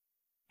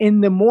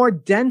 In the more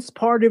dense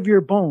part of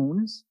your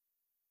bones,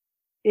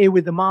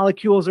 the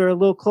molecules are a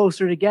little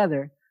closer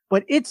together,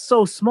 but it's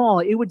so small,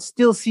 it would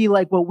still see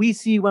like what we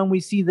see when we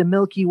see the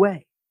Milky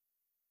Way.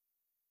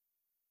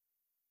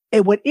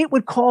 And what it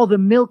would call the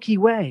Milky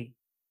Way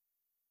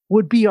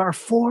would be our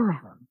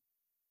forearm.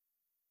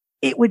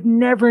 It would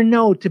never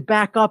know to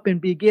back up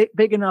and be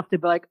big enough to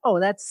be like, oh,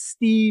 that's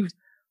Steve's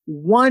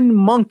one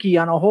monkey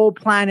on a whole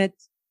planet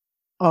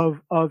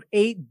of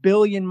 8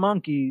 billion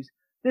monkeys.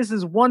 This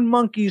is one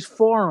monkey's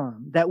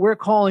forearm that we're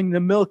calling the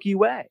Milky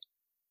Way.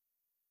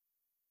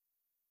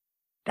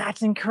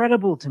 That's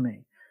incredible to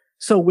me.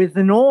 So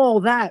within all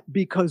that,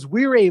 because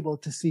we're able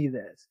to see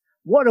this,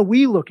 what are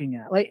we looking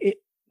at? Like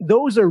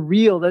those are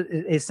real.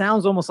 It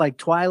sounds almost like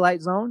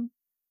Twilight Zone.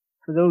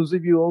 For those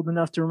of you old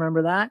enough to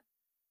remember that,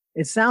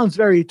 it sounds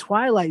very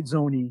Twilight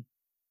Zone-y,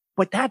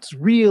 but that's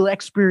real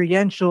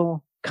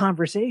experiential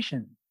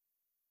conversation.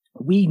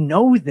 We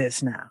know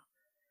this now.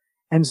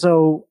 And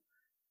so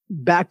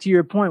back to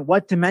your point,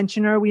 what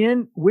dimension are we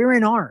in? We're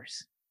in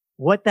ours.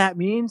 What that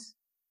means,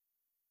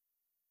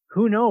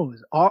 who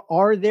knows?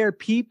 Are there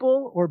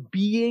people or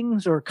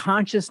beings or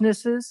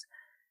consciousnesses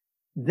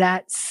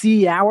that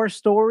see our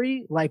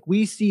story like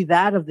we see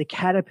that of the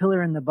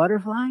caterpillar and the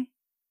butterfly?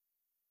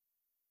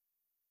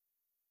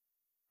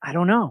 I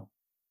don't know,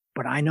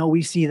 but I know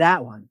we see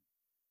that one.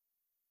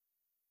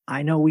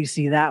 I know we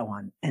see that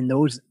one. And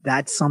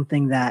that's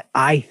something that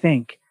I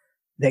think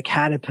the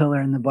caterpillar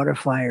and the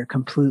butterfly are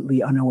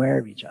completely unaware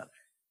of each other,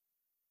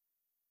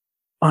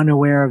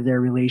 unaware of their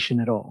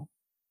relation at all.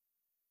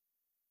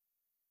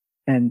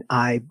 And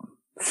I'm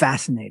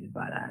fascinated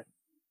by that.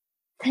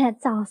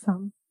 That's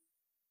awesome.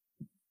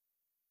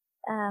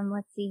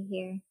 Let's see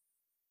here.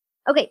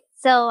 Okay,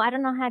 so I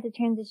don't know how to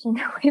transition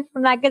away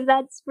from that because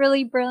that's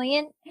really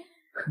brilliant.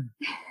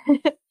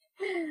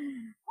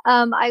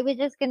 I was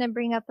just gonna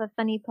bring up a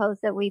funny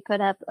post that we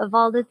put up. Of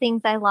all the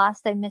things I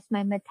lost, I miss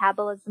my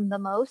metabolism the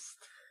most.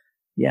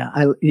 Yeah,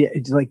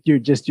 it's like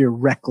your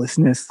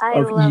recklessness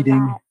of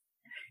eating.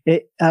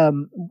 That.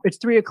 It's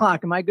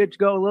 3:00. Am I good to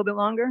go a little bit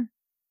longer?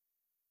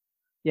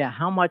 Yeah.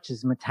 How much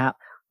is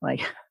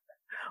like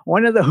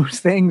one of those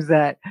things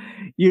that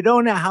you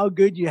don't know how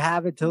good you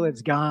have it till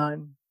it's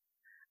gone.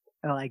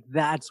 Like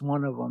that's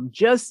one of them.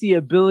 Just the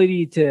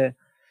ability to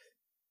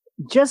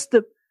just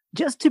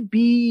to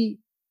be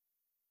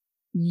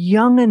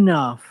young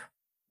enough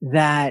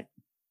that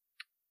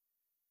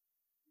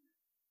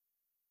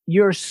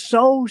you're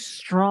so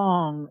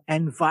strong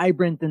and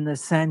vibrant in the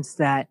sense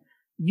that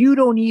you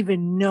don't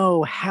even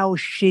know how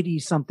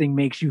shitty something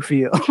makes you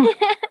feel.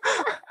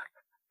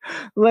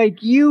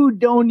 Like you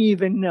don't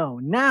even know.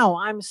 Now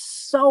I'm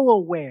so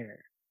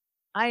aware.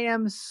 I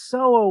am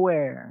so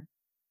aware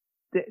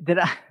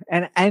that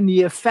and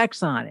the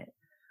effects on it.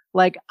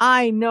 Like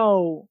I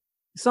know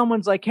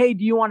someone's like, hey,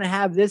 do you want to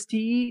have this to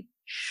eat?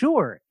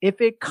 Sure. If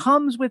it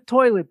comes with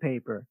toilet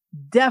paper,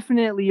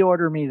 definitely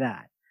order me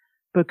that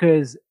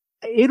because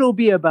it'll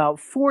be about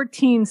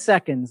 14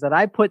 seconds that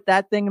I put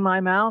that thing in my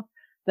mouth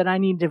that I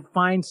need to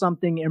find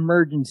something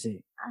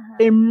emergency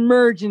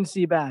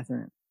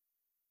bathroom.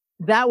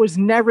 That was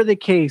never the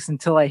case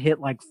until I hit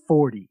like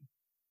 40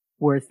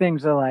 where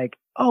things are like,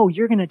 oh,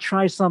 you're going to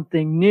try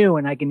something new.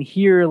 And I can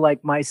hear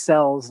like my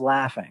cells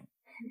laughing.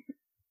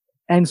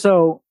 And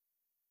so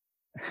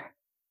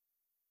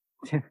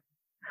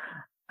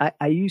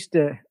I used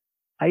to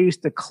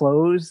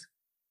close.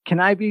 Can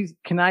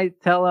I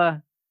tell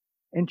a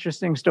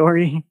interesting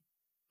story?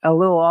 A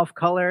little off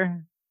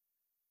color.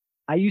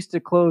 I used to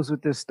close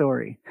with this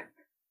story.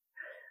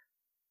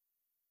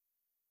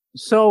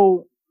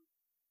 So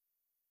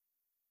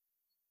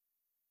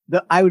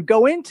I would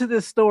go into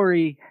this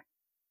story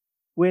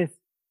with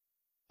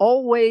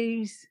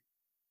always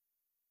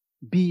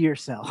be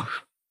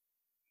yourself.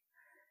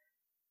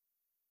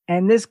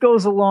 And this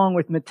goes along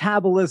with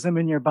metabolism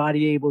and your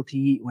body able to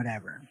eat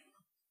whatever.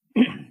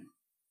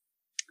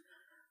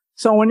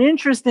 So an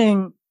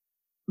interesting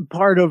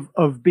part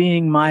of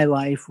being my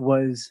life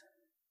was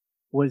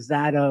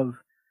that of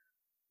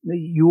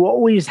you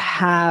always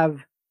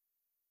have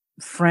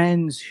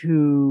friends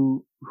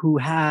who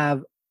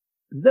have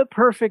the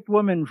perfect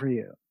woman for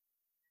you.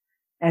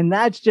 And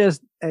that's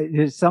just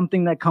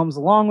something that comes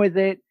along with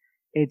it.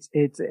 It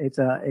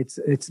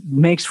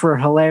makes for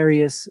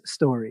hilarious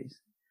stories.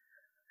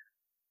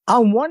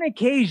 On one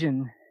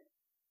occasion,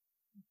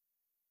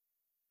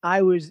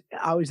 I was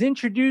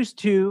introduced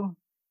to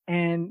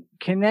and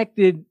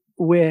connected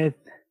with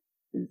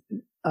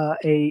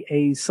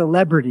a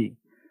celebrity,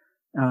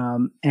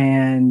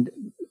 and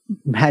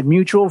had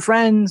mutual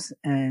friends,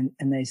 and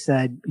they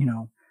said,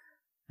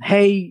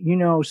 hey,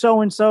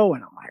 so and so,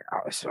 and I'm like,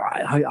 oh, so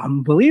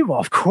unbelievable,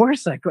 of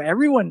course, like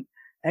everyone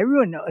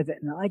knows that,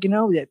 like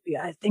that.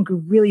 I think we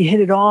really hit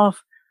it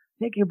off.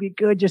 I think it'll be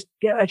good. Just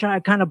try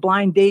a kind of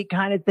blind date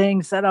kind of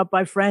thing set up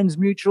by friends,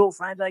 mutual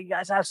friends. Like you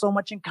guys have so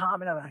much in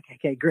common. I'm like,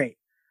 okay, great.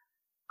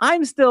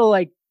 I'm still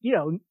like,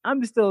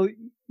 I'm still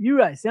you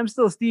guys. I'm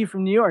still Steve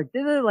from New York.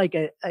 They're like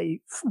a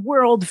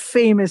world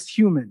famous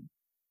human.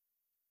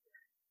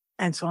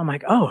 And so I'm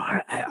like, oh,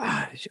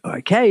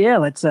 okay, yeah,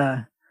 let's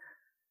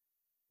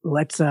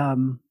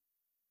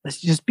let's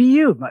just be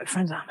you. My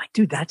friends, I'm like,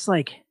 dude, they're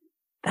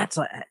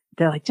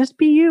like, just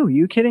be you.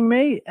 You kidding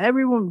me?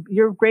 Everyone,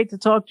 you're great to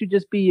talk to.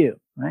 Just be you.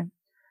 Right.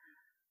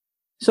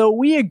 So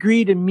we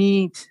agree to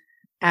meet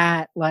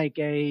at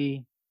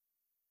there's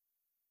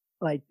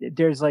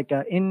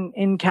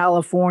in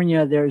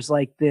California, there's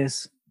like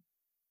this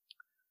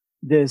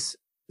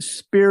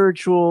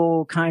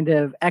spiritual kind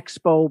of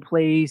expo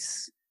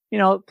place,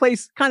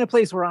 place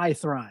where I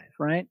thrive.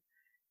 Right.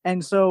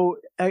 And so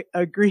I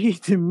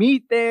agreed to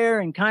meet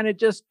there and kind of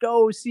just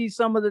go see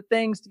some of the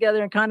things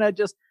together and kind of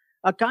just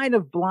a kind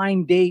of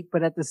blind date,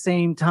 but at the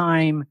same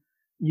time,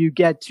 you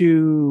get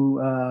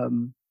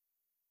to,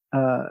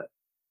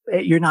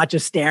 you're not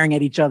just staring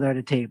at each other at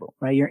a table,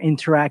 right? You're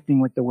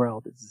interacting with the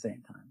world at the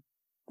same time.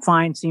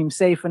 Fine, seems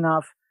safe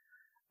enough.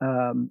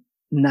 And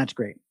that's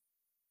great.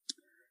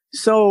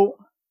 So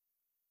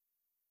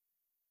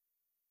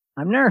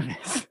I'm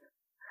nervous.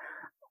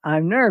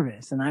 I'm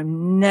nervous and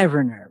I'm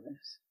never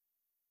nervous.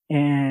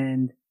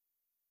 And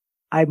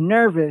I'm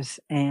nervous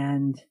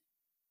and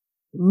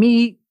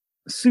meet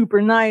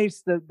super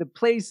nice. The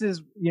place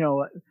is,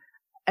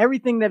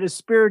 everything that a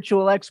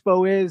spiritual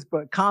expo is,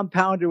 but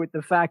compounded with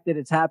the fact that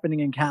it's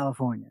happening in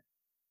California.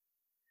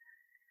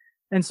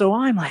 And so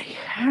I'm like,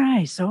 all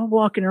right, so I'm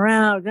walking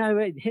around,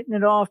 hitting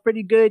it off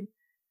pretty good. And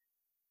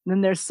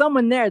then there's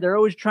someone there. They're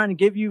always trying to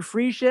give you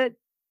free shit.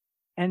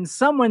 And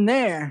someone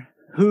there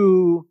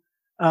who's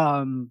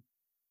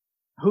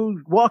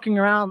walking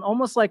around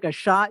almost like a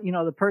shot,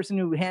 the person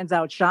who hands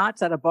out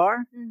shots at a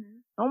bar,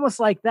 almost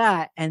like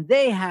that. And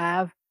they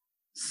have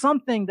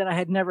something that I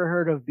had never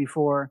heard of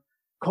before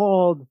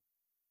called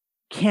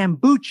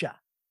kombucha.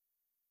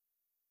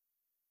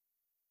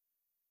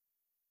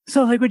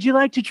 So like, would you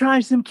like to try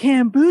some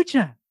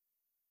kombucha?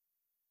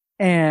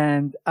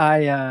 And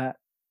I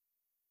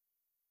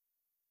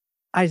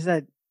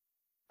said,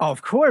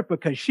 of course,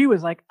 because she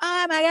was like,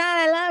 oh my God,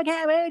 I love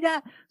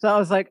kombucha. So I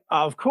was like,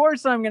 of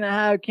course I'm going to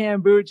have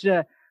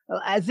kombucha,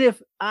 as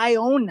if I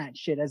own that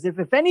shit, as if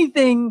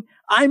anything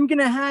I'm going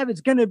to have,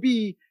 it's going to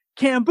be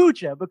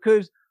kombucha,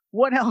 because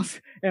what else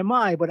am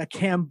I but a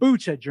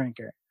kombucha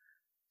drinker?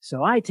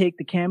 So I take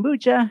the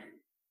kombucha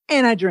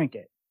and I drink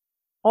it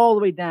all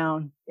the way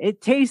down. It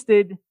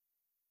tasted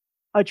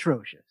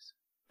atrocious,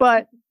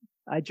 but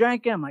I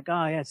drank it. I'm like,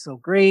 oh, yeah, it's so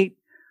great.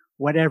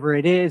 Whatever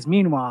it is.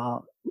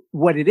 Meanwhile,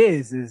 what it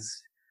is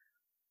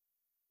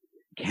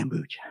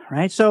kombucha,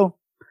 right? So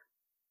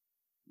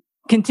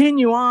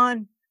continue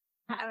on,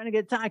 having a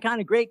good time, kind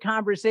of great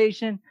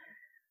conversation.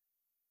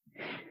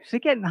 Is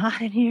it getting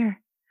hot in here?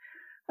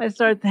 I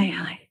start thinking,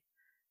 like,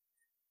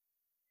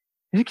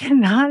 is it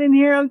getting hot in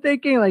here? I'm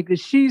thinking, like,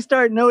 does she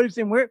start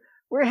noticing we're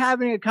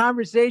having a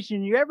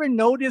conversation? You ever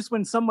notice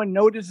when someone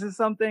notices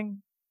something?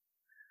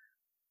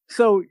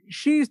 So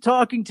she's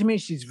talking to me.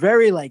 She's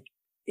very like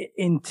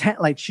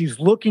intent, like she's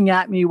looking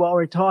at me while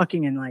we're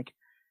talking, and like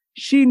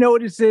she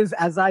notices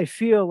as I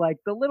feel like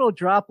the little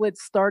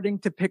droplets starting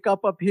to pick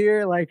up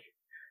here, like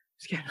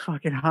it's getting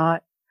fucking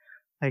hot.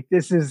 Like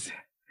this is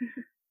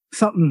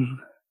something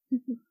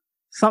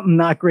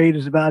not great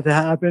is about to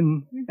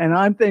happen. And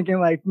I'm thinking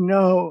like,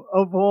 no,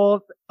 of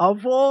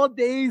all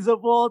days,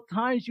 of all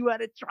times, you had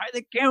to try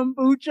the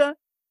kombucha.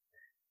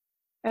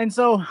 And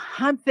so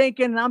I'm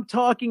thinking, I'm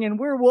talking, and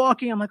we're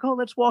walking. I'm like, oh,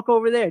 let's walk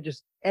over there.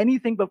 Just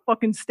anything but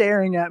fucking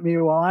staring at me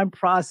while I'm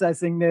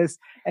processing this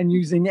and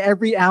using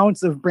every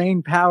ounce of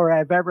brain power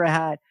I've ever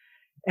had.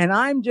 And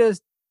I'm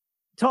just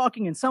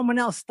talking, and someone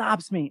else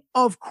stops me.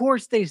 Of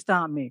course they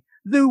stop me.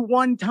 The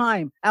one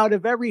time out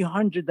of every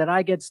 100 that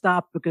I get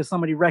stopped because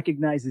somebody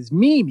recognizes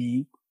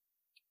me,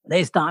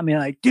 they stop me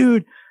like,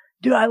 dude,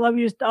 I love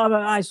your stuff.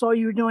 I saw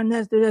you doing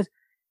this, do this.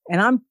 And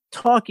I'm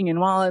talking,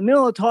 and while in the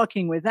middle of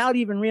talking, without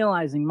even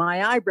realizing,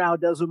 my eyebrow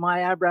does what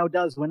my eyebrow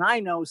does when I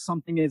know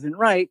something isn't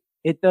right.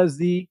 It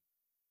does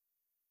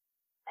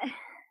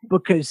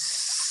because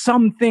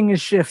something is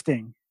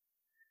shifting.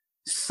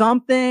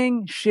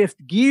 Something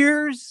shift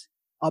gears,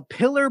 a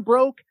pillar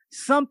broke,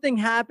 something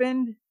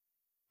happened,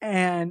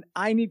 and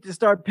I need to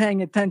start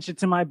paying attention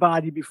to my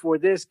body before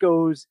this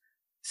goes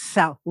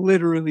south,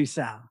 literally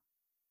south.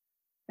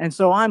 And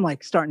so I'm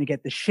like starting to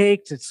get the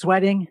shakes, it's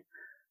sweating.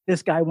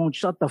 This guy won't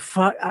shut the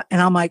fuck up.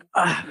 And I'm like,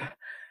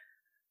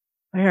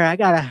 here, I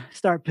gotta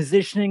start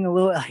positioning a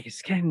little, like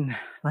it's getting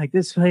like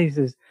this place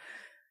is.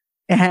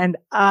 And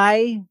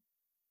I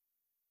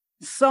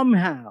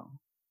somehow,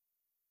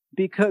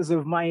 because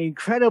of my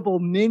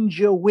incredible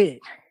ninja wit,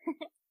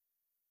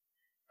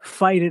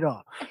 fight it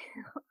off.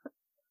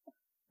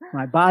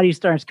 My body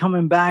starts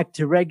coming back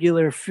to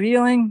regular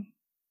feeling.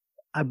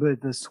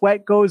 But the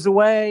sweat goes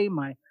away.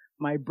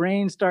 My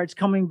brain starts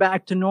coming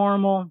back to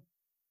normal.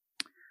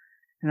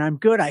 And I'm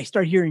good. I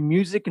start hearing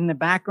music in the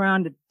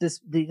background. This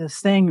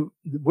thing,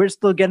 we're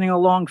still getting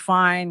along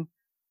fine.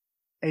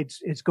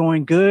 It's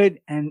going good.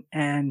 And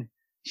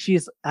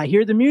I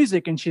hear the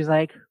music, and she's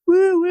like,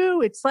 woo,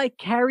 woo. It's like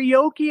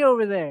karaoke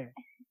over there.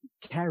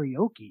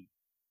 Karaoke.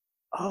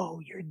 Oh,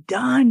 you're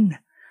done.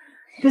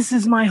 This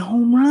is my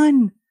home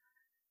run.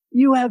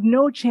 You have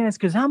no chance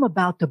because I'm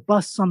about to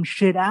bust some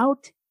shit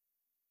out.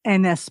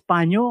 en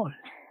español.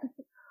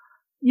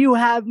 You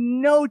have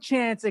no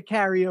chance at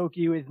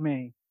karaoke with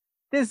me.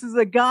 This is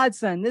a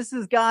godsend. This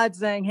is God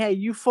saying, hey,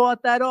 you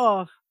fought that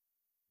off.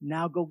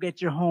 Now go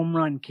get your home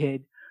run,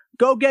 kid.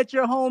 Go get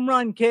your home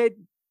run, kid.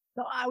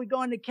 So we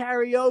going to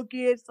karaoke.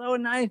 It's so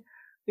nice.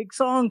 Big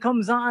song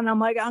comes on. I'm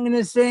like, I'm going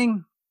to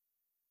sing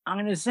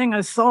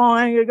a song.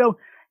 I'm going to go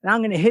and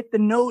I'm going to hit the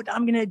note.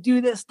 I'm going to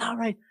do this. All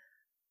right.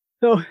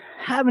 So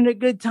having a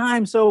good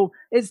time. So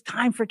it's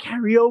time for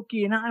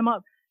karaoke and I'm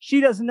up.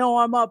 She doesn't know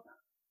I'm up.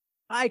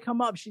 I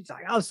come up. She's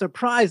like, I was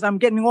surprised. I'm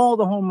getting all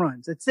the home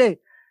runs. That's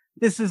it.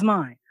 This is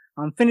mine.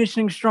 I'm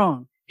finishing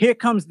strong. Here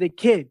comes the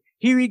kid.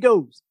 Here he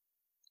goes.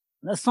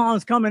 The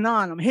song's coming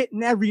on. I'm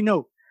hitting every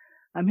note.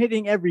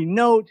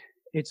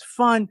 It's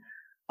fun.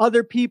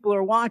 Other people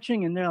are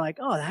watching and they're like,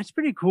 oh, that's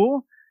pretty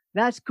cool.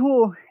 That's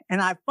cool.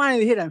 And I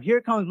finally hit him.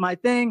 Here comes my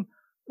thing.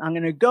 I'm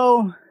going to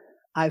go.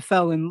 I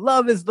fell in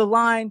love is the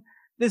line.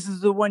 This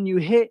is the one you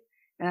hit.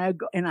 And I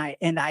go and I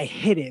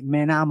hit it. Me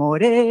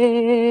enamoré.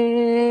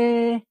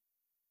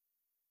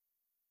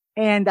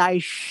 And I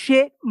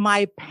shit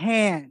my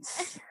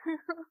pants.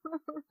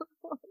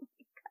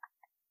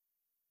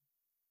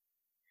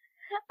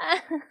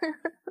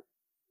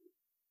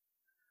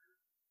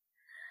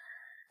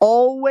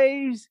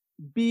 Always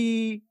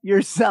be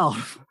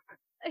yourself.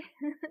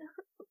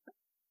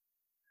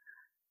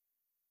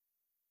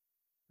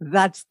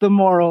 That's the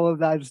moral of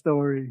that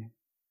story.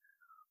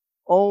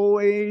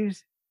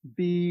 Always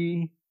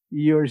be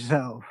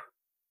yourself.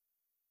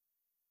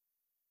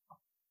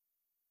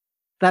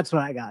 That's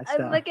what I got.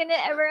 I'm looking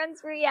at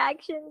everyone's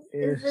reactions.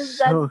 That's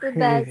the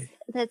best.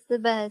 That's the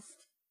best.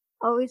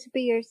 Always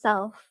be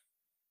yourself.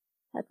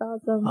 That's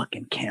awesome.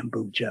 Fucking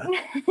kombucha.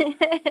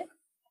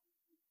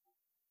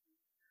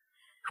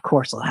 Of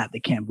course I'll have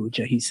the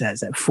kombucha, he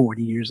says, at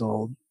 40 years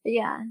old.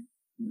 Yeah.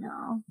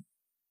 No.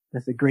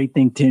 That's a great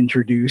thing to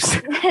introduce.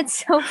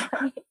 That's so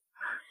funny.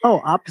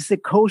 Oh,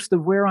 opposite coast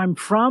of where I'm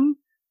from?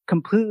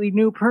 Completely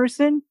new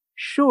person?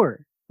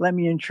 Sure. Let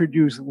me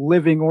introduce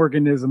living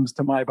organisms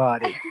to my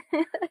body.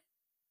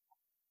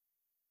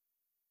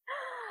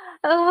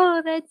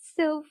 Oh, that's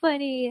so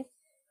funny.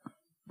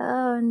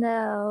 Oh,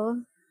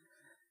 no.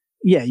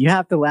 Yeah, you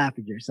have to laugh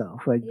at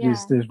yourself.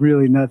 Just there's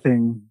really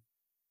nothing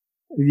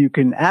you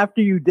can,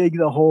 after you dig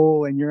the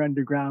hole and you're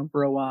underground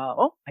for a while.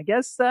 Oh, I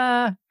guess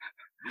I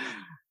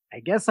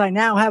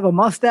now have a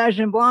mustache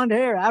and blonde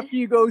hair. After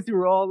you go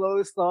through all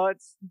those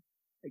thoughts,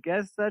 I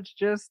guess that's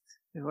just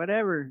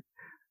whatever.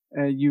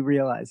 You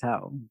realize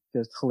how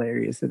just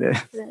hilarious it is.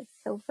 That's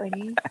so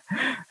funny.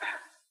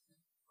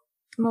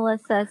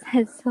 Melissa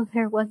says, so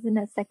there wasn't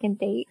a second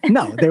date.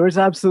 No, there was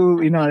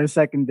absolutely not a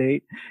second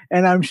date.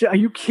 And I'm sure, are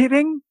you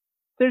kidding?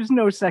 There's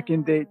no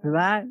second date to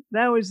that.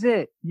 That was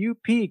it. You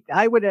peaked.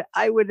 I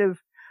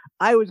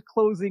was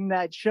closing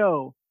that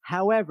show.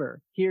 However,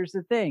 here's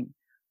the thing.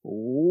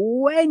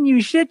 When you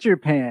shit your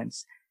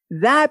pants,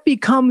 that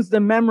becomes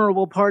the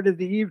memorable part of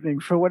the evening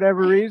for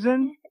whatever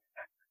reason.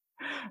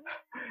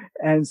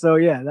 And so,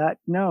 yeah,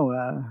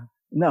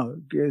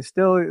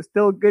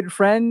 still good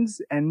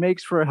friends and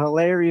makes for a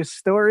hilarious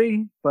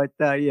story. But,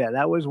 yeah,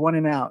 that was one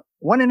and out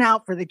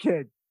for the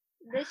kid.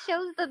 This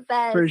show's the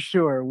best. For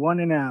sure. One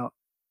and out.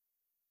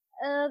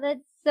 Oh, that's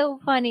so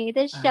funny.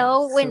 This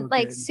show went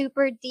like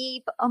super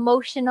deep,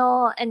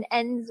 emotional, and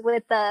ends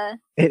with I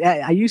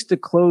used to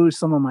close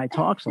some of my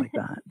talks like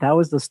that. That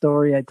was the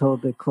story I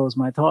told to close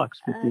my talks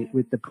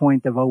with the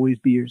point of always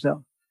be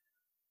yourself.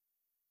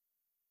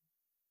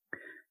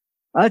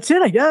 That's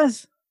it, I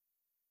guess.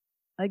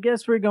 I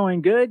guess we're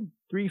going good.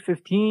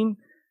 3:15.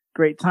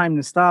 Great time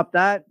to stop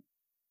that.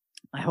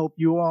 I hope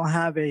you all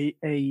have I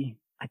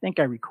think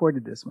I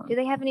recorded this one. Do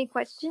they have any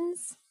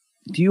questions?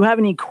 Do you have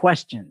any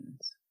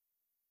questions?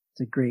 It's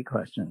a great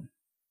question.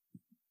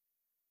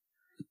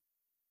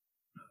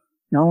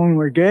 No one,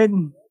 we're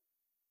good?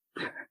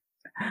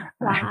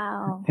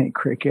 Wow. I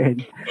think we're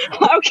good.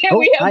 How can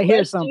we have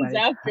questions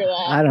after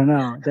that? I don't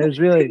know. There's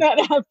really... Not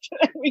after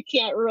that. We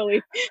can't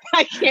really...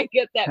 I can't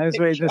get that I was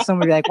waiting for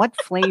somebody like, what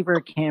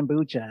flavor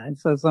kombucha? And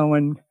so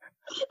someone...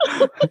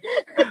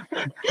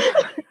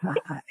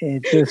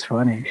 It's just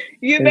funny.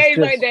 You made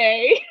my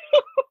day.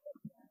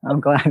 I'm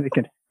glad it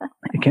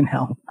can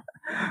help.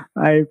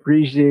 I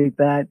appreciate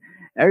that.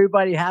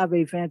 Everybody have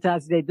a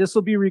fantastic day. This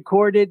will be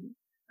recorded.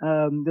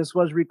 This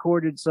was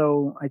recorded,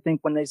 so I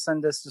think when they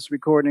send us this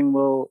recording,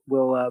 we'll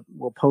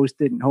post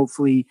it, and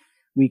hopefully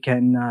we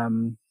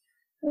can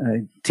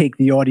take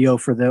the audio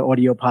for the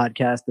audio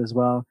podcast as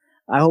well.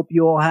 I hope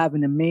you all have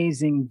an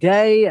amazing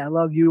day. I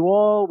love you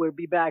all. We'll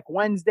be back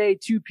Wednesday,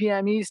 2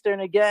 p.m.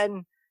 Eastern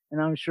again,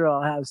 and I'm sure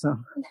I'll have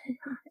some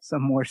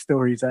more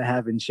stories I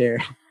haven't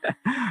shared.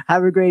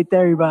 Have a great day,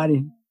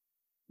 everybody.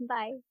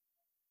 Bye.